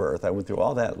childbirth. I went through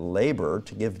all that labor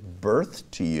to give birth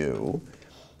to you,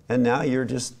 and now you're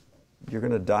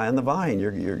going to die on the vine.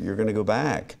 You're going to go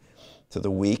back to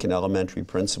the weak and elementary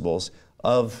principles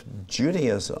of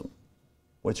Judaism,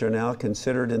 which are now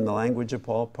considered in the language of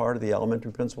Paul part of the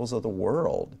elementary principles of the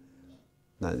world.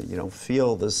 Now, you don't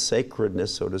feel the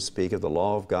sacredness, so to speak, of the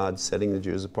law of God setting the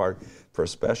Jews apart for a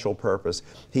special purpose.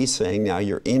 He's saying now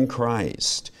you're in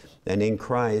Christ, and in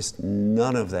Christ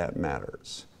none of that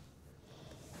matters.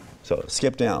 So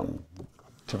skip down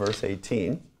to verse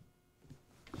 18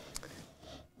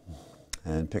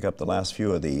 and pick up the last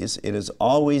few of these. It is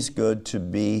always good to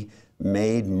be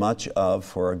made much of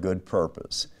for a good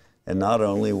purpose, and not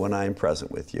only when I am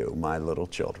present with you, my little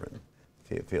children.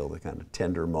 Feel the kind of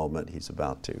tender moment. He's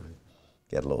about to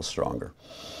get a little stronger.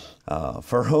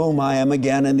 For whom I am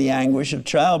again in the anguish of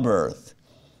childbirth,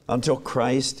 until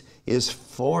Christ is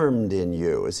formed in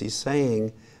you. Is he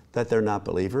saying that they're not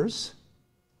believers?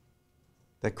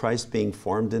 That Christ being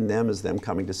formed in them is them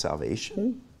coming to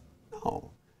salvation?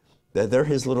 No. That they're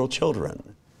his little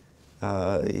children.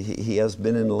 He has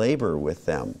been in labor with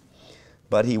them.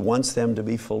 But he wants them to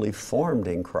be fully formed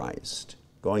in Christ,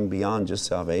 going beyond just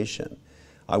salvation.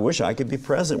 I wish I could be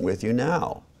present with you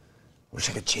now. I wish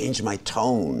I could change my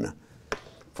tone,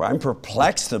 for I'm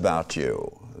perplexed about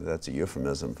you. That's a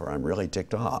euphemism for I'm really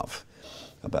ticked off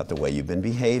about the way you've been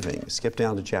behaving. Skip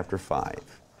down to chapter 5.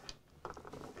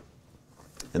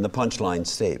 In the punchline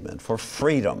statement, for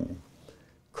freedom,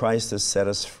 Christ has set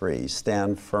us free.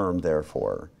 Stand firm,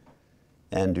 therefore,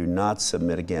 and do not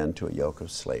submit again to a yoke of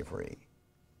slavery.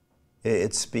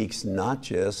 It speaks not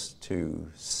just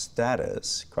to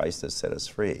status, Christ has set us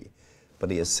free, but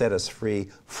he has set us free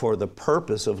for the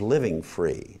purpose of living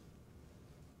free,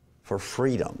 for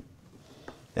freedom.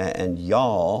 And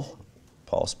y'all,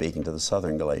 Paul speaking to the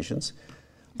southern Galatians,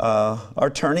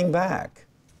 are turning back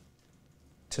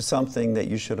to something that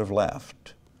you should have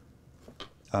left.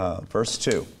 Verse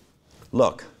 2,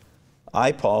 look,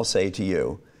 I, Paul, say to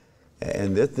you,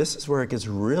 and this is where it gets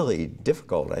really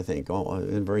difficult, I think,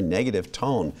 in a very negative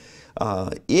tone.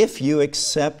 If you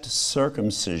accept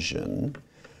circumcision,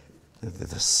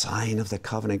 the sign of the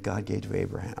covenant God gave to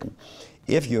Abraham,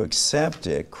 if you accept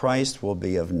it, Christ will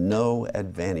be of no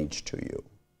advantage to you.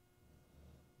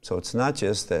 So it's not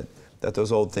just that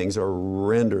those old things are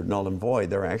rendered null and void.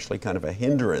 They're actually kind of a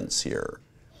hindrance here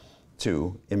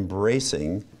to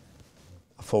embracing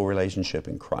a full relationship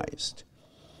in Christ.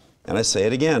 And I say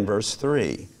it again, verse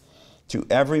 3, to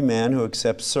every man who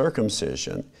accepts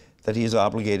circumcision, that he is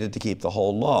obligated to keep the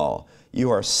whole law.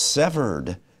 You are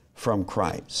severed from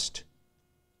Christ.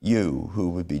 You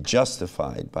who would be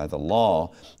justified by the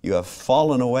law, you have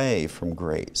fallen away from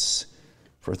grace.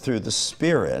 For through the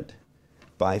Spirit,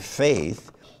 by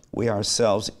faith, we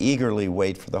ourselves eagerly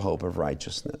wait for the hope of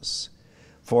righteousness.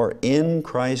 For in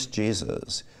Christ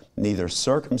Jesus, neither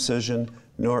circumcision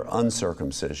nor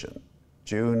uncircumcision,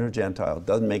 Jew nor Gentile,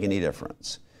 doesn't make any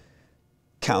difference,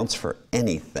 counts for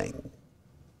anything.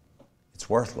 It's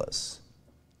worthless.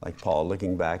 Like Paul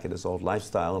looking back at his old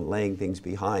lifestyle and laying things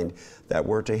behind that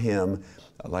were to him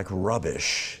like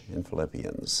rubbish in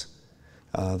Philippians.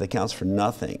 That counts for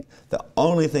nothing. The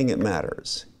only thing that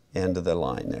matters, end of the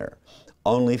line there,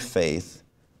 only faith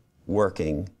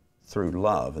working through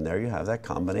love. And there you have that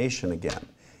combination again.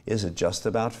 Is it just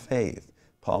about faith?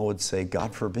 Paul would say,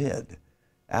 God forbid.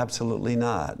 Absolutely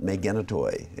not. Me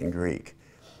genetoi in Greek.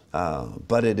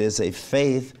 But it is a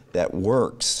faith that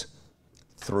works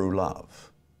through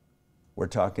love. We're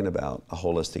talking about a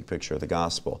holistic picture of the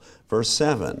gospel. Verse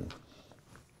 7,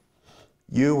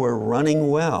 you were running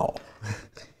well.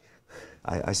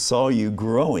 I saw you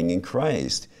growing in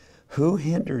Christ. Who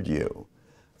hindered you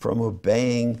from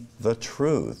obeying the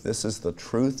truth? This is the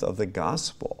truth of the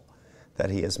gospel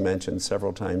that he has mentioned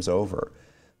several times over.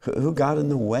 Who got in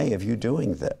the way of you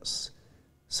doing this?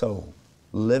 So,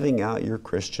 living out your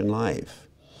Christian life.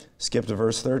 Skip to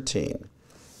verse 13.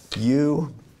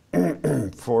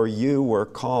 For you were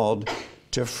called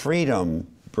to freedom,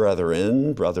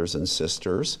 brethren, brothers and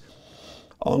sisters.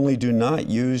 Only do not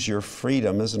use your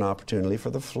freedom as an opportunity for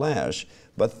the flesh,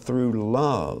 but through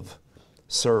love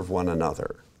serve one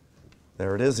another.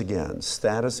 There it is again.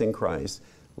 Status in Christ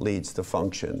leads to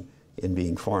function in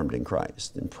being formed in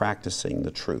Christ, in practicing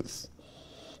the truth.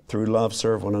 Through love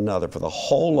serve one another. For the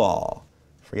whole law,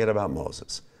 forget about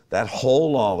Moses, that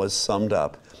whole law is summed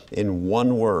up in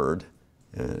one word,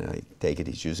 and I take it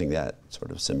he's using that sort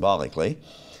of symbolically.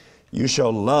 You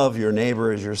shall love your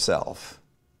neighbor as yourself.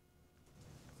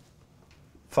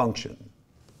 Function,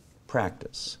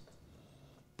 practice.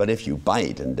 But if you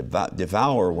bite and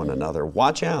devour one another,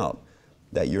 watch out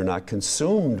that you're not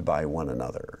consumed by one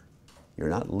another. You're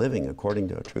not living according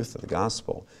to the truth of the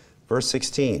gospel. Verse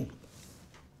 16.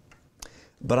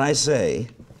 But I say,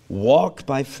 walk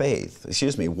by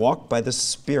the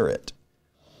Spirit,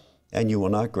 and you will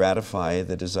not gratify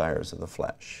the desires of the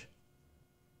flesh.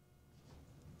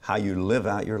 How you live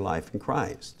out your life in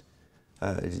Christ.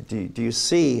 Do you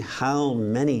see how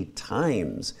many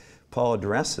times Paul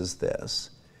addresses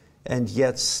this? And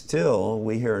yet still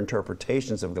we hear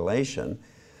interpretations of Galatians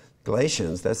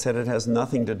that said it has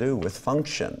nothing to do with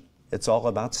function. It's all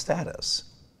about status.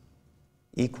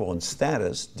 Equal in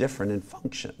status, different in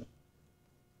function.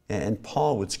 And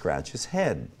Paul would scratch his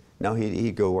head. No,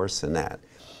 he'd go worse than that.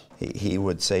 He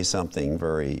would say something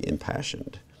very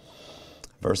impassioned.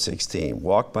 Verse 16,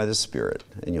 walk by the Spirit,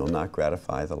 and you'll not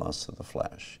gratify the lusts of the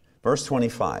flesh. Verse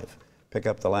 25, pick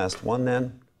up the last one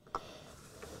then.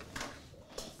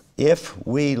 If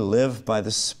we live by the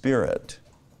Spirit,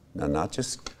 now not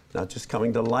just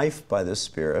coming to life by the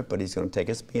Spirit, but he's going to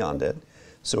take us beyond it.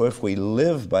 So if we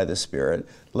live by the Spirit,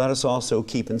 let us also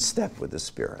keep in step with the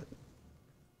Spirit.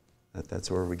 That's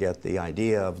where we get the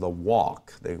idea of the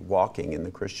walking in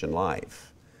the Christian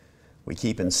life. We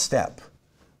keep in step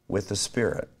with the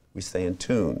Spirit. We stay in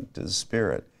tune to the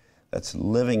Spirit. That's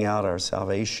living out our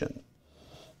salvation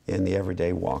in the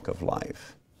everyday walk of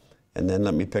life. And then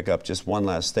let me pick up just one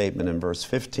last statement in verse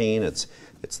 15. It's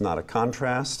not a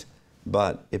contrast,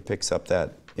 but it picks up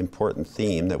that important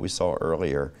theme that we saw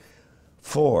earlier.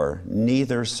 For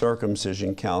neither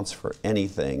circumcision counts for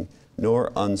anything,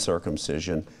 nor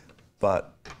uncircumcision,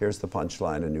 but here's the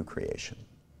punchline, a new creation.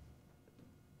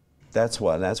 That's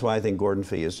why I think Gordon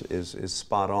Fee is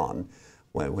spot on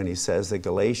when he says that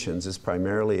Galatians is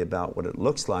primarily about what it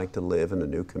looks like to live in a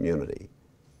new community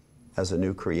as a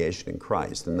new creation in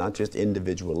Christ, and not just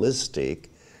individualistic,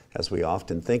 as we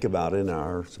often think about in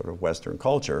our sort of Western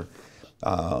culture,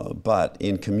 but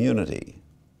in community.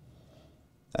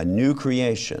 A new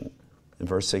creation, in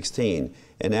verse 16.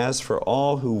 And as for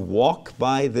all who walk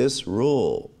by this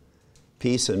rule,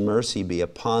 peace and mercy be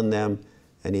upon them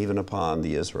and even upon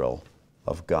the Israel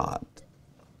of God.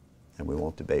 And we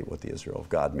won't debate what the Israel of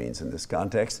God means in this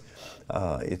context.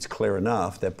 It's clear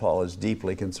enough that Paul is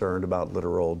deeply concerned about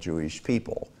literal Jewish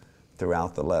people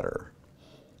throughout the letter.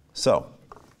 So,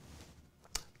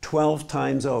 12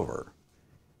 times over,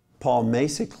 Paul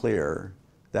makes it clear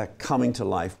that coming to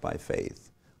life by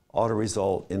faith ought to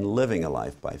result in living a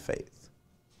life by faith.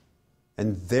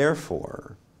 And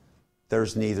therefore,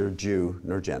 there's neither Jew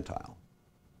nor Gentile.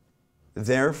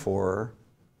 Therefore,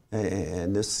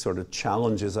 and this sort of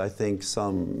challenges, I think,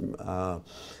 some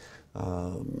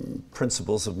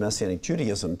principles of Messianic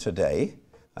Judaism today.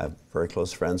 I have very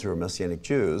close friends who are Messianic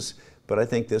Jews, but I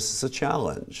think this is a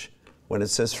challenge. when it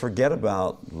says forget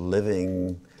about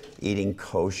living, eating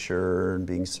kosher and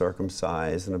being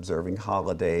circumcised and observing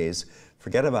holidays.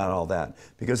 Forget about all that,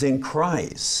 because in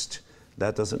Christ,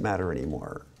 that doesn't matter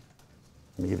anymore.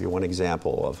 Let me give you one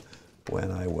example of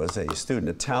when I was a student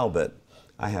at Talbot.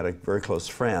 I had a very close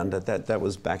friend. That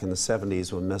was back in the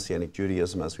 70s when Messianic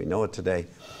Judaism, as we know it today,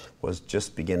 was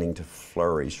just beginning to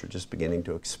flourish or just beginning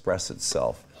to express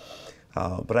itself.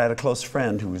 But I had a close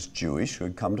friend who was Jewish, who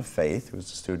had come to faith, who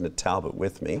was a student at Talbot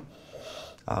with me.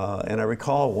 And I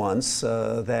recall once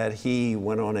that he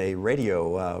went on a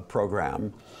radio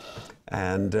program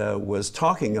and was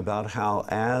talking about how,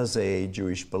 as a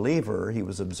Jewish believer, he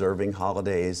was observing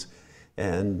holidays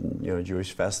and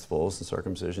Jewish festivals and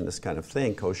circumcision, this kind of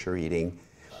thing, kosher eating.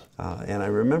 And I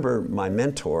remember my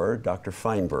mentor, Dr.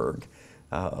 Feinberg,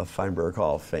 of Feinberg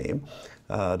Hall of Fame,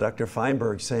 Dr.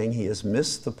 Feinberg saying he has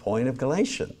missed the point of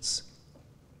Galatians.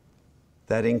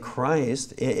 That in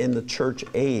Christ, in the church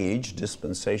age,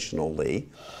 dispensationally,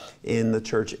 in the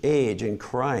church age, in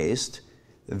Christ,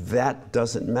 that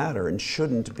doesn't matter and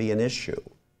shouldn't be an issue.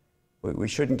 We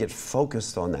shouldn't get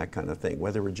focused on that kind of thing,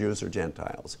 whether we're Jews or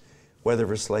Gentiles, whether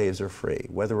we're slaves or free,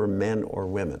 whether we're men or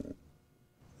women,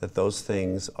 that those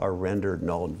things are rendered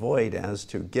null and void as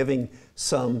to giving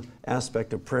some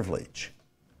aspect of privilege.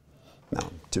 Now,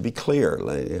 to be clear,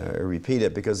 I repeat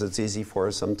it because it's easy for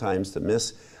us sometimes to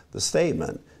miss the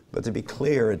statement, but to be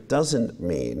clear, it doesn't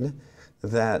mean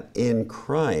that in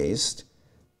Christ,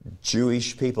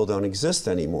 Jewish people don't exist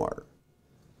anymore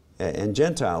and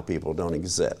Gentile people don't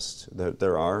exist.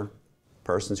 There are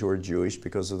persons who are Jewish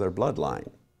because of their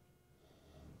bloodline.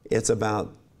 It's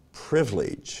about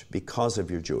privilege because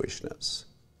of your Jewishness.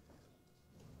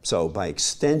 So by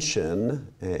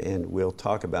extension, and we'll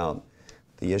talk about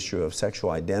the issue of sexual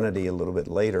identity a little bit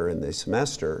later in the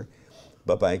semester,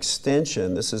 but by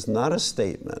extension, this is not a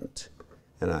statement,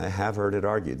 and I have heard it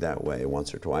argued that way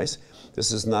once or twice.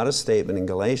 This is not a statement in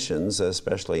Galatians,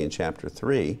 especially in chapter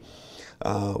 3,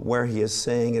 where he is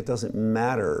saying it doesn't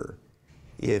matter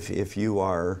if you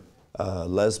are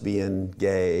lesbian,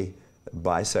 gay,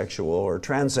 bisexual, or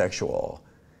transsexual.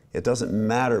 It doesn't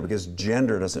matter because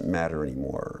gender doesn't matter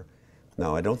anymore.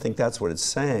 No, I don't think that's what it's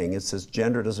saying. It says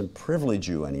gender doesn't privilege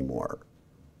you anymore.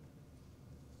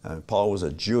 Paul was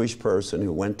a Jewish person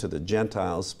who went to the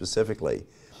Gentiles specifically.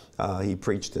 He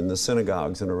preached in the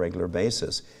synagogues on a regular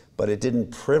basis, but it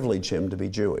didn't privilege him to be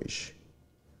Jewish.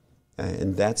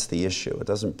 And that's the issue. It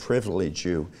doesn't privilege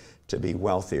you to be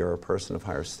wealthy or a person of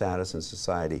higher status in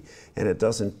society, and it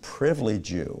doesn't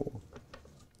privilege you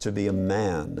to be a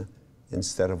man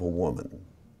instead of a woman.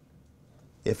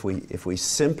 If we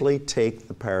simply take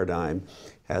the paradigm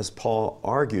as Paul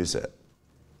argues it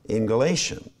in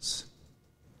Galatians,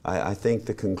 I think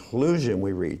the conclusion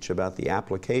we reach about the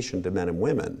application to men and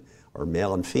women, or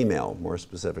male and female more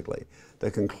specifically,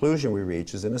 the conclusion we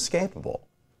reach is inescapable.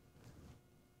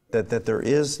 That there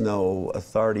is no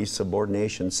authority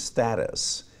subordination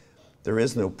status. There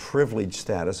is no privileged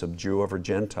status of Jew over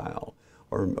Gentile,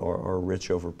 or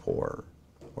rich over poor,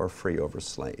 or free over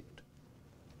slave.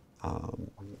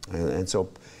 And so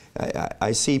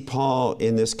I see Paul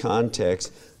in this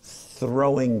context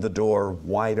throwing the door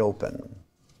wide open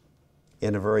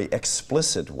in a very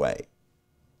explicit way.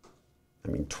 I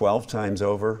mean, 12 times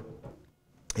over,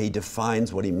 he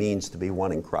defines what he means to be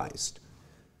one in Christ.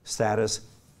 Status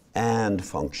and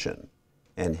function.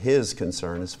 And his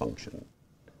concern is function.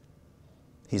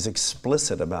 He's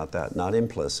explicit about that, not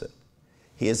implicit.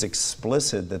 He is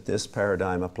explicit that this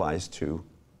paradigm applies to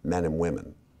men and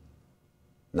women.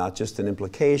 Not just an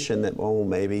implication that, oh,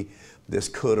 maybe this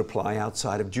could apply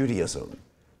outside of Judaism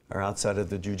or outside of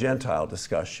the Jew-Gentile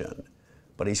discussion.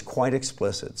 But he's quite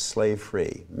explicit,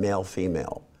 slave-free,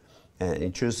 male-female. And he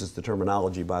chooses the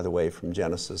terminology, by the way, from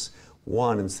Genesis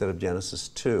 1 instead of Genesis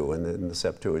 2, and in the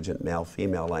Septuagint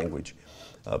male-female language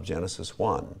of Genesis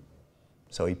 1.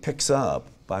 So he picks up,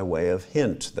 by way of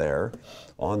hint there,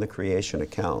 on the creation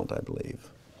account, I believe.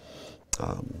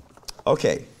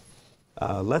 Okay.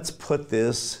 Let's put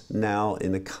this now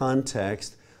in the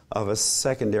context of a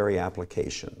secondary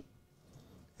application.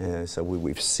 So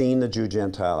we've seen the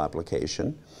Jew-Gentile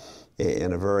application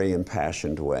in a very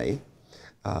impassioned way.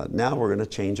 Now we're going to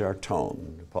change our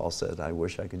tone. Paul said, I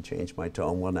wish I could change my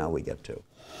tone. Well, now we get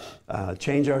to.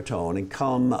 Change our tone and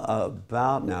come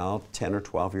about now 10 or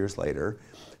 12 years later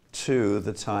to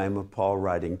the time of Paul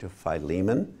writing to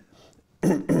Philemon,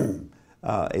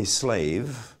 a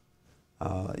slave,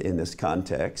 in this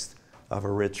context, of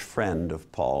a rich friend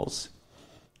of Paul's,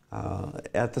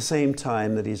 at the same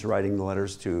time that he's writing the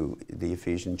letters to the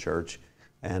Ephesian church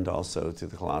and also to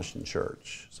the Colossian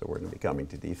church. So we're going to be coming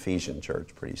to the Ephesian church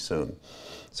pretty soon.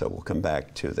 So we'll come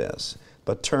back to this.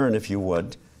 But turn, if you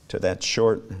would, to that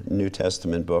short New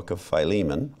Testament book of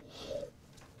Philemon.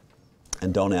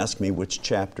 And don't ask me which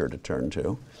chapter to turn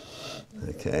to.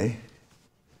 Okay.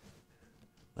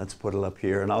 Let's put it up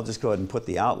here. And I'll just go ahead and put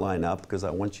the outline up because I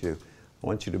want you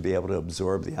to be able to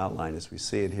absorb the outline as we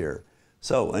see it here.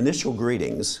 So, initial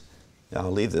greetings. I'll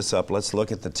leave this up. Let's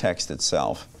look at the text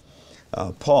itself.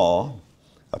 Paul,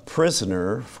 a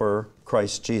prisoner for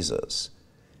Christ Jesus,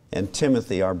 and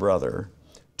Timothy, our brother,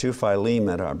 to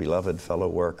Philemon, our beloved fellow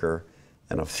worker,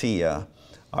 and Apphia,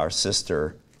 our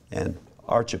sister, and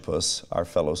Archippus, our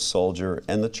fellow soldier,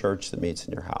 and the church that meets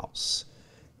in your house.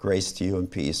 Grace to you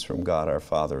and peace from God our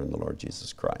Father and the Lord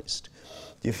Jesus Christ.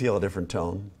 Do you feel a different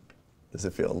tone? Does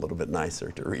it feel a little bit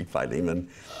nicer to read Philemon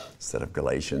instead of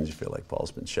Galatians? You feel like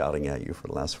Paul's been shouting at you for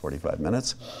the last 45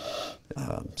 minutes?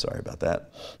 Sorry about that.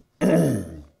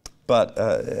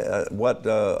 But what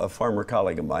a former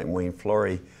colleague of mine, Wayne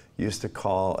Flory, used to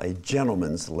call a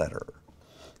gentleman's letter,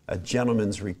 a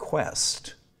gentleman's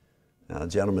request. Now, a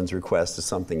gentleman's request is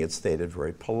something that's stated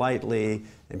very politely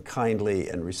and kindly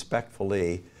and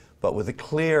respectfully, but with a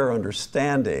clear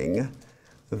understanding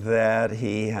that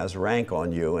he has rank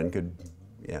on you and could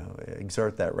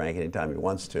exert that rank anytime he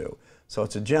wants to. So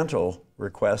it's a gentle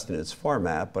request in its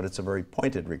format, but it's a very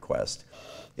pointed request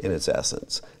in its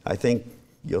essence. I think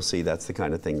you'll see that's the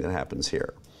kind of thing that happens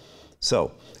here.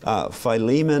 So,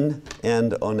 Philemon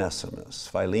and Onesimus.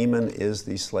 Philemon is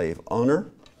the slave owner,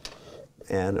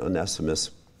 and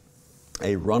Onesimus,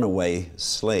 a runaway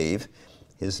slave.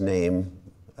 His name,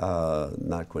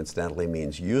 not coincidentally,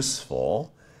 means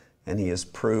useful, and he has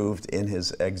proved in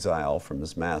his exile from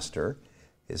his master,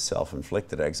 his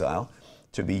self-inflicted exile,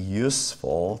 to be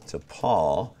useful to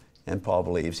Paul, and Paul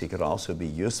believes he could also be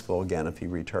useful again if he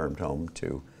returned home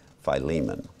to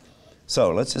Philemon.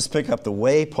 So let's just pick up the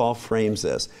way Paul frames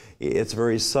this. It's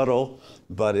very subtle,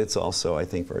 but it's also, I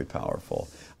think, very powerful.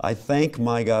 I thank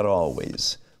my God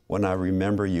always when I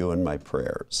remember you in my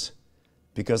prayers,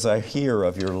 because I hear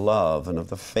of your love and of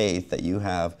the faith that you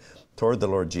have toward the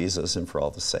Lord Jesus and for all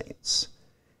the saints.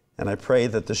 And I pray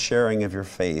that the sharing of your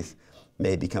faith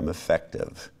may become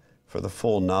effective for the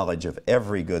full knowledge of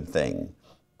every good thing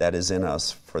that is in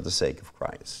us for the sake of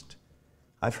Christ.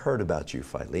 I've heard about you,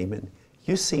 Philemon.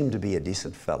 You seem to be a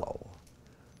decent fellow,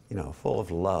 full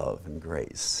of love and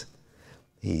grace.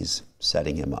 He's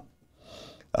setting him up.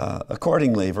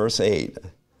 Accordingly, verse 8,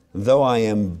 though I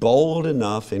am bold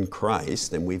enough in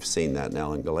Christ, and we've seen that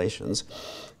now in Galatians,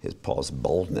 Paul's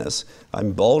boldness,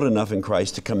 I'm bold enough in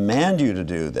Christ to command you to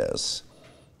do this,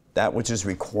 that which is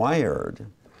required,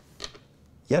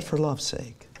 yet for love's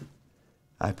sake,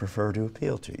 I prefer to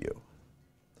appeal to you.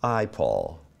 I,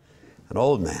 Paul, an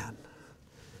old man,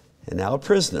 and now a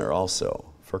prisoner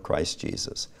also for Christ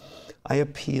Jesus, I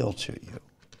appeal to you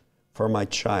for my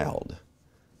child,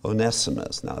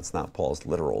 Onesimus. Now, it's not Paul's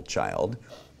literal child,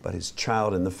 but his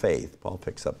child in the faith. Paul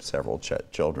picks up several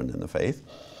children in the faith.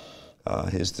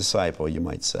 His disciple, you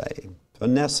might say.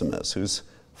 Onesimus, whose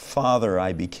father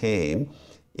I became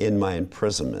in my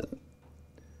imprisonment.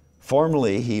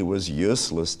 Formerly he was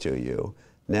useless to you.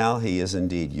 Now he is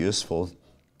indeed useful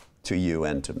to you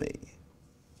and to me.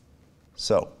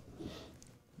 So,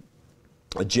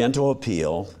 a gentle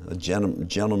appeal, a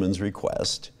gentleman's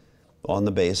request on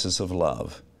the basis of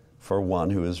love for one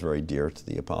who is very dear to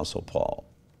the Apostle Paul.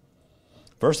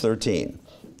 Verse 13,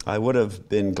 I would have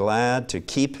been glad to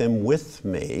keep him with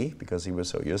me, because he was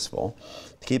so useful,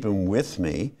 to keep him with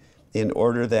me in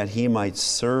order that he might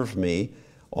serve me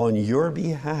on your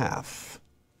behalf.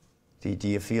 Do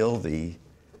you feel the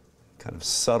kind of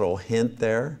subtle hint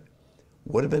there?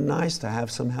 Would have been nice to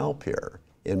have some help here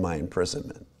in my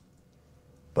imprisonment.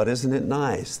 But isn't it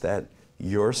nice that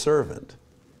your servant,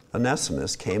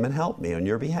 Onesimus, came and helped me on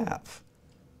your behalf?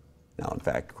 Now, in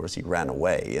fact, of course, he ran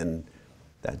away, and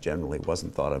that generally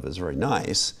wasn't thought of as very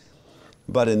nice.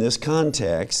 But in this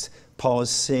context, Paul is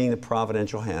seeing the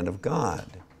providential hand of God,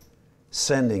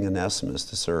 sending Onesimus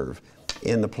to serve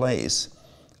in the place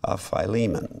of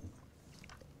Philemon.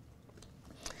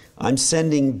 I'm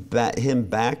sending him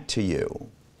back to you,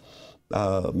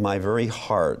 my very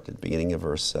heart, at the beginning of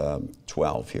verse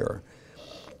 12 here.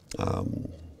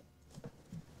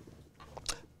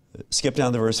 Skip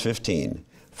down to verse 15.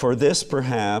 For this,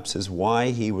 perhaps, is why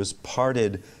he was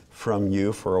parted from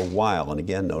you for a while. And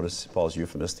again, notice Paul's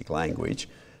euphemistic language,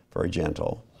 very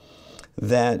gentle.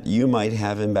 That you might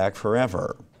have him back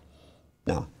forever.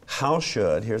 Now,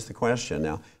 here's the question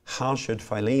now, how should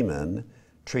Philemon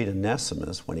treat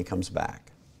Onesimus when he comes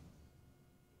back?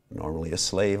 Normally a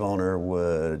slave owner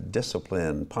would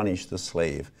discipline, punish the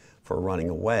slave for running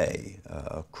away.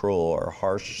 A cruel or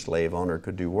harsh slave owner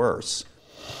could do worse.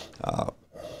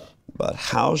 But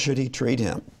how should he treat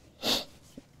him?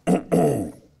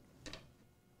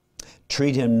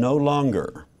 Treat him no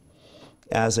longer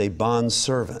as a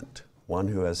bondservant, one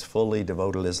who has fully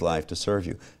devoted his life to serve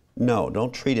you. No,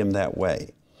 don't treat him that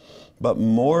way. But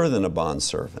more than a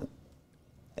bondservant,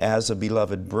 as a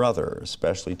beloved brother,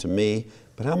 especially to me,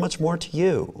 but how much more to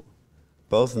you,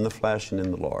 both in the flesh and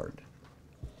in the Lord.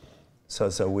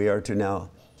 So we are to now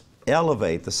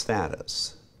elevate the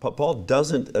status. Paul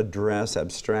doesn't address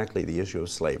abstractly the issue of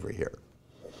slavery here,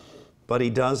 but he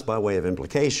does by way of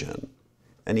implication,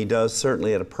 and he does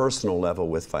certainly at a personal level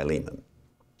with Philemon.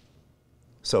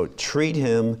 So treat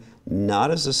him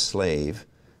not as a slave,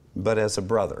 but as a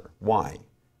brother. Why?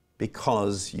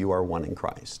 Because you are one in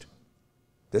Christ.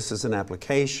 This is an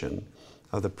application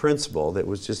of the principle that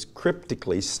was just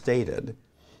cryptically stated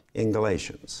in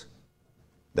Galatians,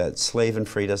 that slave and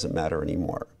free doesn't matter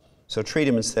anymore. So treat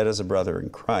him instead as a brother in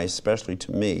Christ, especially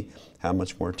to me, how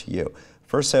much more to you.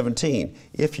 Verse 17,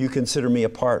 if you consider me a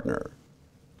partner,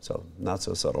 so not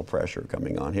so subtle pressure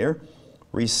coming on here,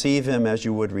 receive him as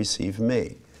you would receive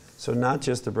me. So not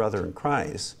just a brother in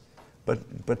Christ,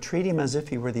 but treat him as if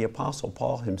he were the Apostle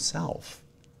Paul himself.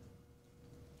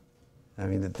 I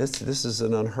mean, this is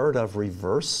an unheard of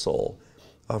reversal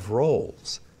of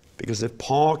roles. Because if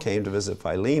Paul came to visit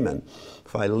Philemon,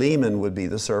 Philemon would be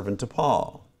the servant to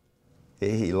Paul.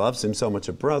 He loves him so much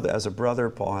as a brother.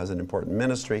 Paul has an important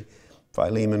ministry.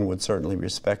 Philemon would certainly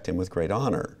respect him with great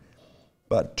honor.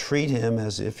 But treat him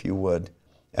as if you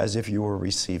were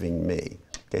receiving me.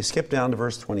 Okay, skip down to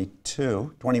verse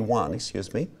 21.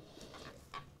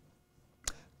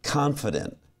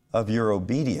 Confident of your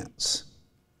obedience.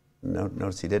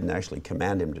 Notice he didn't actually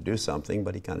command him to do something,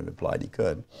 but he kind of implied he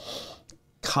could.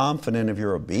 Confident of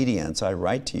your obedience, I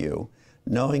write to you,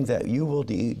 knowing that you will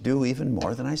do even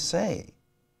more than I say.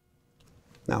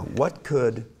 Now, what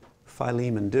could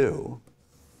Philemon do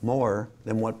more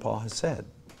than what Paul has said?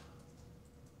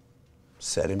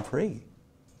 Set him free.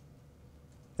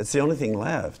 It's the only thing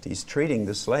left. He's treating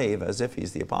the slave as if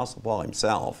he's the Apostle Paul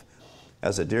himself,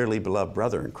 as a dearly beloved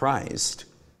brother in Christ.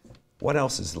 What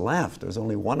else is left? There's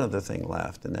only one other thing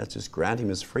left, and that's just grant him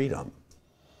his freedom.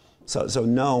 So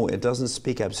no, it doesn't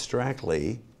speak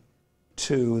abstractly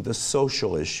to the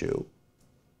social issue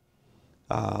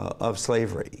of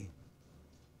slavery,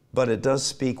 but it does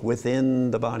speak within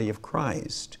the body of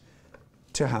Christ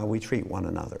to how we treat one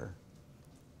another.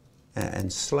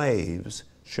 And slaves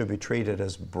should be treated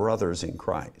as brothers in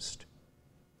Christ,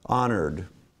 honored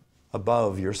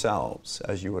above yourselves,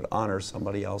 as you would honor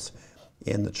somebody else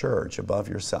in the church, above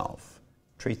yourself.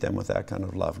 Treat them with that kind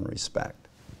of love and respect.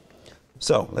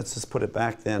 So let's just put it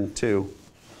back then to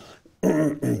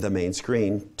the main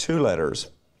screen. Two letters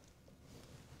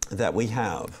that we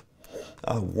have.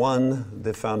 One,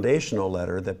 the foundational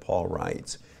letter that Paul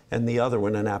writes, and the other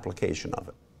one, an application of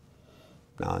it.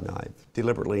 Now, I've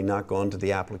deliberately not gone to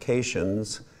the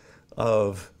applications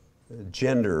of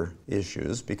gender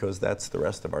issues because that's the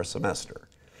rest of our semester.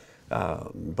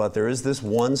 But there is this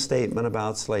one statement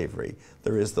about slavery.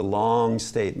 There is the long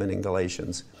statement in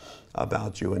Galatians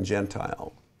about Jew and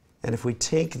Gentile. And if we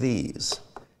take these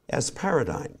as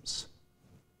paradigms,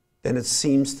 then it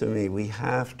seems to me we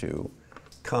have to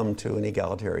come to an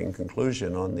egalitarian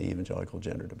conclusion on the evangelical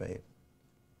gender debate.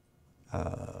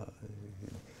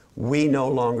 We no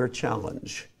longer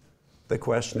challenge the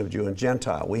question of Jew and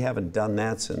Gentile. We haven't done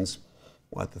that since,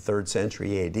 the 3rd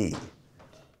century AD,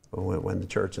 when the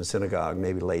church and synagogue,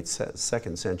 maybe late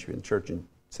 2nd century, the church and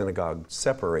synagogue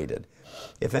separated.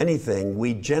 If anything,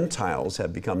 we Gentiles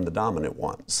have become the dominant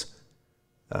ones.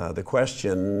 The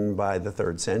question by the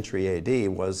 3rd century AD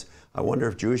was, I wonder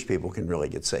if Jewish people can really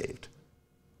get saved.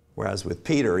 Whereas with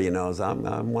Peter,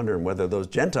 I'm wondering whether those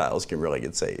Gentiles can really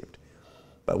get saved.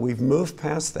 But we've moved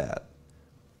past that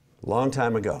a long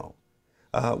time ago.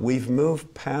 We've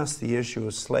moved past the issue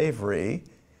of slavery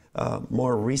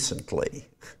more recently.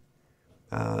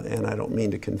 And I don't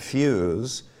mean to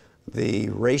confuse the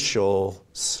racial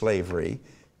slavery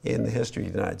in the history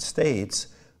of the United States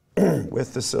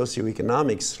with the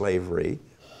socioeconomic slavery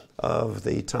of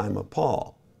the time of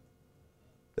Paul.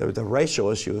 The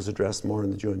racial issue is addressed more in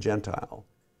the Jew and Gentile,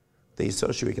 the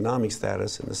socioeconomic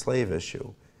status and the slave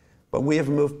issue. But we have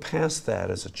moved past that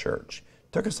as a church.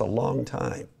 It took us a long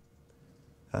time.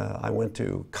 I went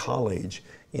to college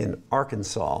in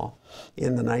Arkansas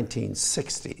in the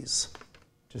 1960s.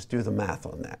 Just do the math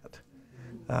on that.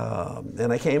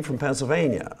 And I came from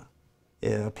Pennsylvania,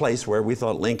 a place where we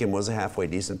thought Lincoln was a halfway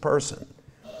decent person.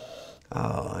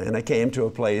 And I came to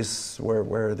a place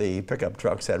where the pickup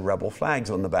trucks had rebel flags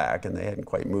on the back, and they hadn't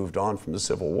quite moved on from the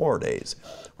Civil War days,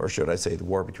 or should I say the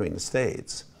war between the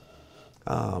states.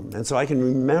 And so I can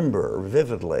remember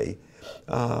vividly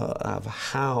of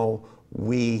how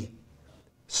we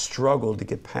struggled to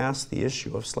get past the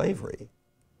issue of slavery.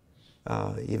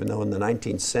 Even though in the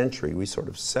 19th century we sort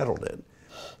of settled it.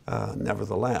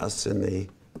 Nevertheless, in the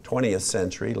 20th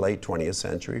century, late 20th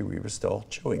century, we were still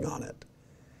chewing on it.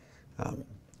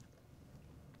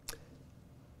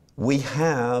 We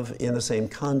have, in the same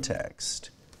context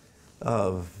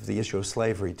of the issue of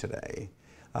slavery today,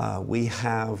 we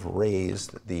have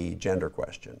raised the gender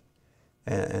question.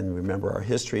 And remember our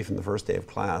history from the first day of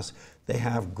class, they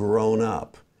have grown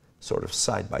up sort of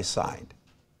side by side.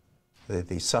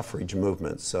 The suffrage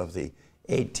movements of the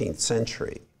 18th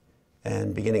century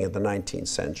and beginning of the 19th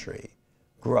century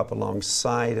grew up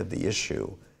alongside of the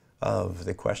issue of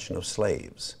the question of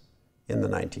slaves in the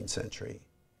 19th century.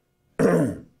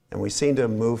 And we seem to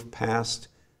have moved past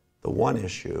the one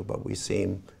issue, but we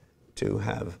seem to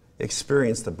have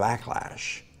experienced the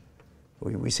backlash.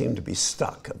 We seem to be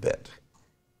stuck a bit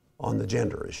on the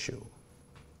gender issue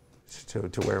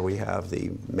to where we have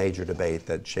the major debate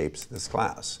that shapes this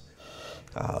class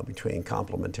between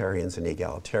complementarians and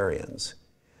egalitarians.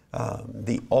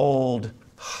 The old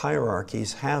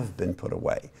hierarchies have been put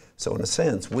away. So in a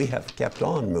sense, we have kept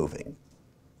on moving.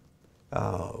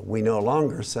 We no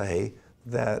longer say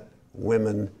that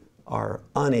women are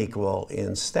unequal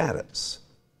in status.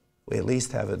 We at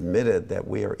least have admitted that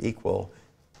we are equal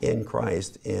in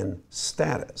Christ in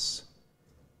status.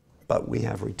 But we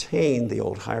have retained the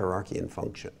old hierarchy in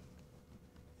function.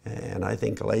 And I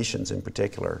think Galatians in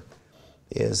particular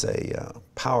is a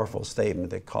powerful statement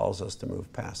that calls us to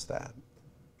move past that.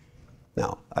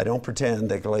 Now, I don't pretend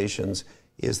that Galatians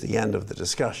is the end of the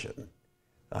discussion.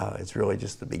 It's really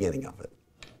just the beginning of it,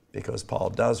 because Paul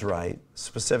does write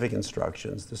specific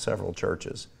instructions to several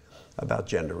churches about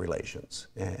gender relations,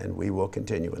 and we will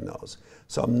continue in those.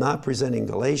 So I'm not presenting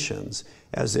Galatians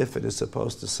as if it is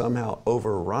supposed to somehow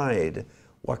override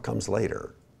what comes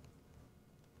later.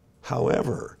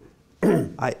 However,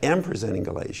 I am presenting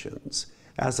Galatians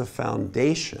as a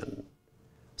foundation,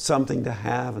 something to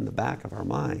have in the back of our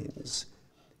minds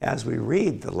as we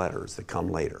read the letters that come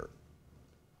later.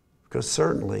 Because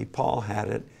certainly Paul had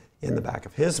it in the back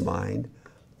of his mind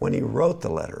when he wrote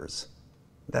the letters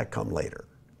that come later.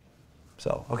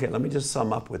 So, okay, let me just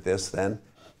sum up with this then,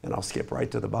 and I'll skip right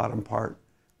to the bottom part.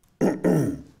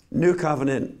 New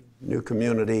covenant, new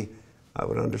community, I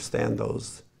would understand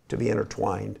those to be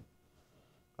intertwined.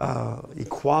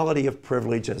 Equality of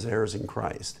privilege as heirs in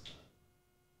Christ,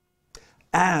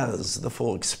 as the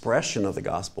full expression of the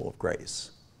gospel of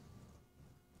grace.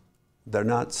 They're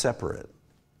not separate,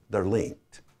 they're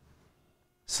linked.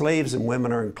 Slaves and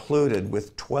women are included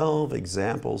with 12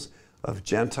 examples of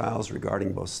Gentiles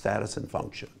regarding both status and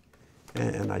function.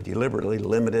 And I deliberately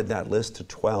limited that list to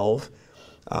 12,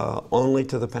 only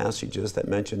to the passages that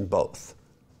mention both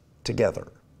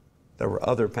together. There were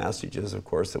other passages, of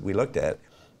course, that we looked at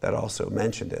that also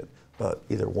mentioned it, but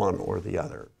either one or the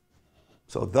other.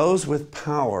 So those with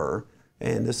power,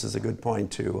 and this is a good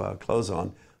point to close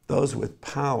on, those with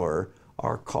power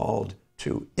are called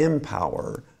to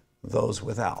empower those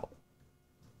without.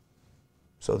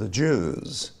 So the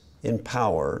Jews in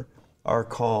power are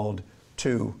called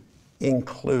to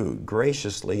include,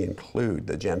 graciously include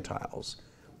the Gentiles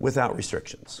without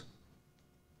restrictions.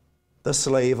 The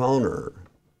slave owner,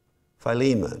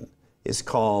 Philemon, is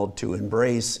called to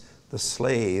embrace the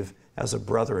slave as a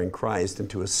brother in Christ and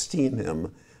to esteem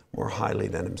him more highly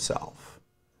than himself.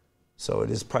 So it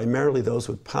is primarily those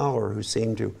with power who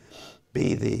seem to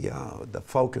be the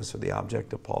focus or the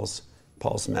object of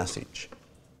Paul's message.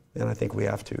 And I think we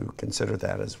have to consider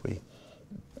that as we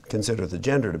consider the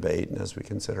gender debate and as we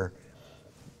consider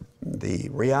the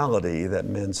reality that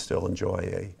men still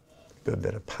enjoy a good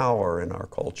bit of power in our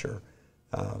culture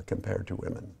compared to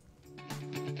women.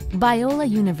 Biola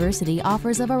University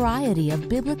offers a variety of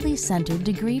biblically centered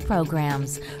degree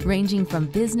programs, ranging from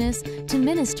business to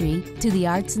ministry to the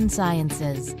arts and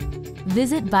sciences.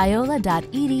 Visit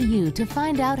biola.edu to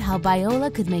find out how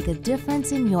Biola could make a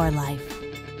difference in your life.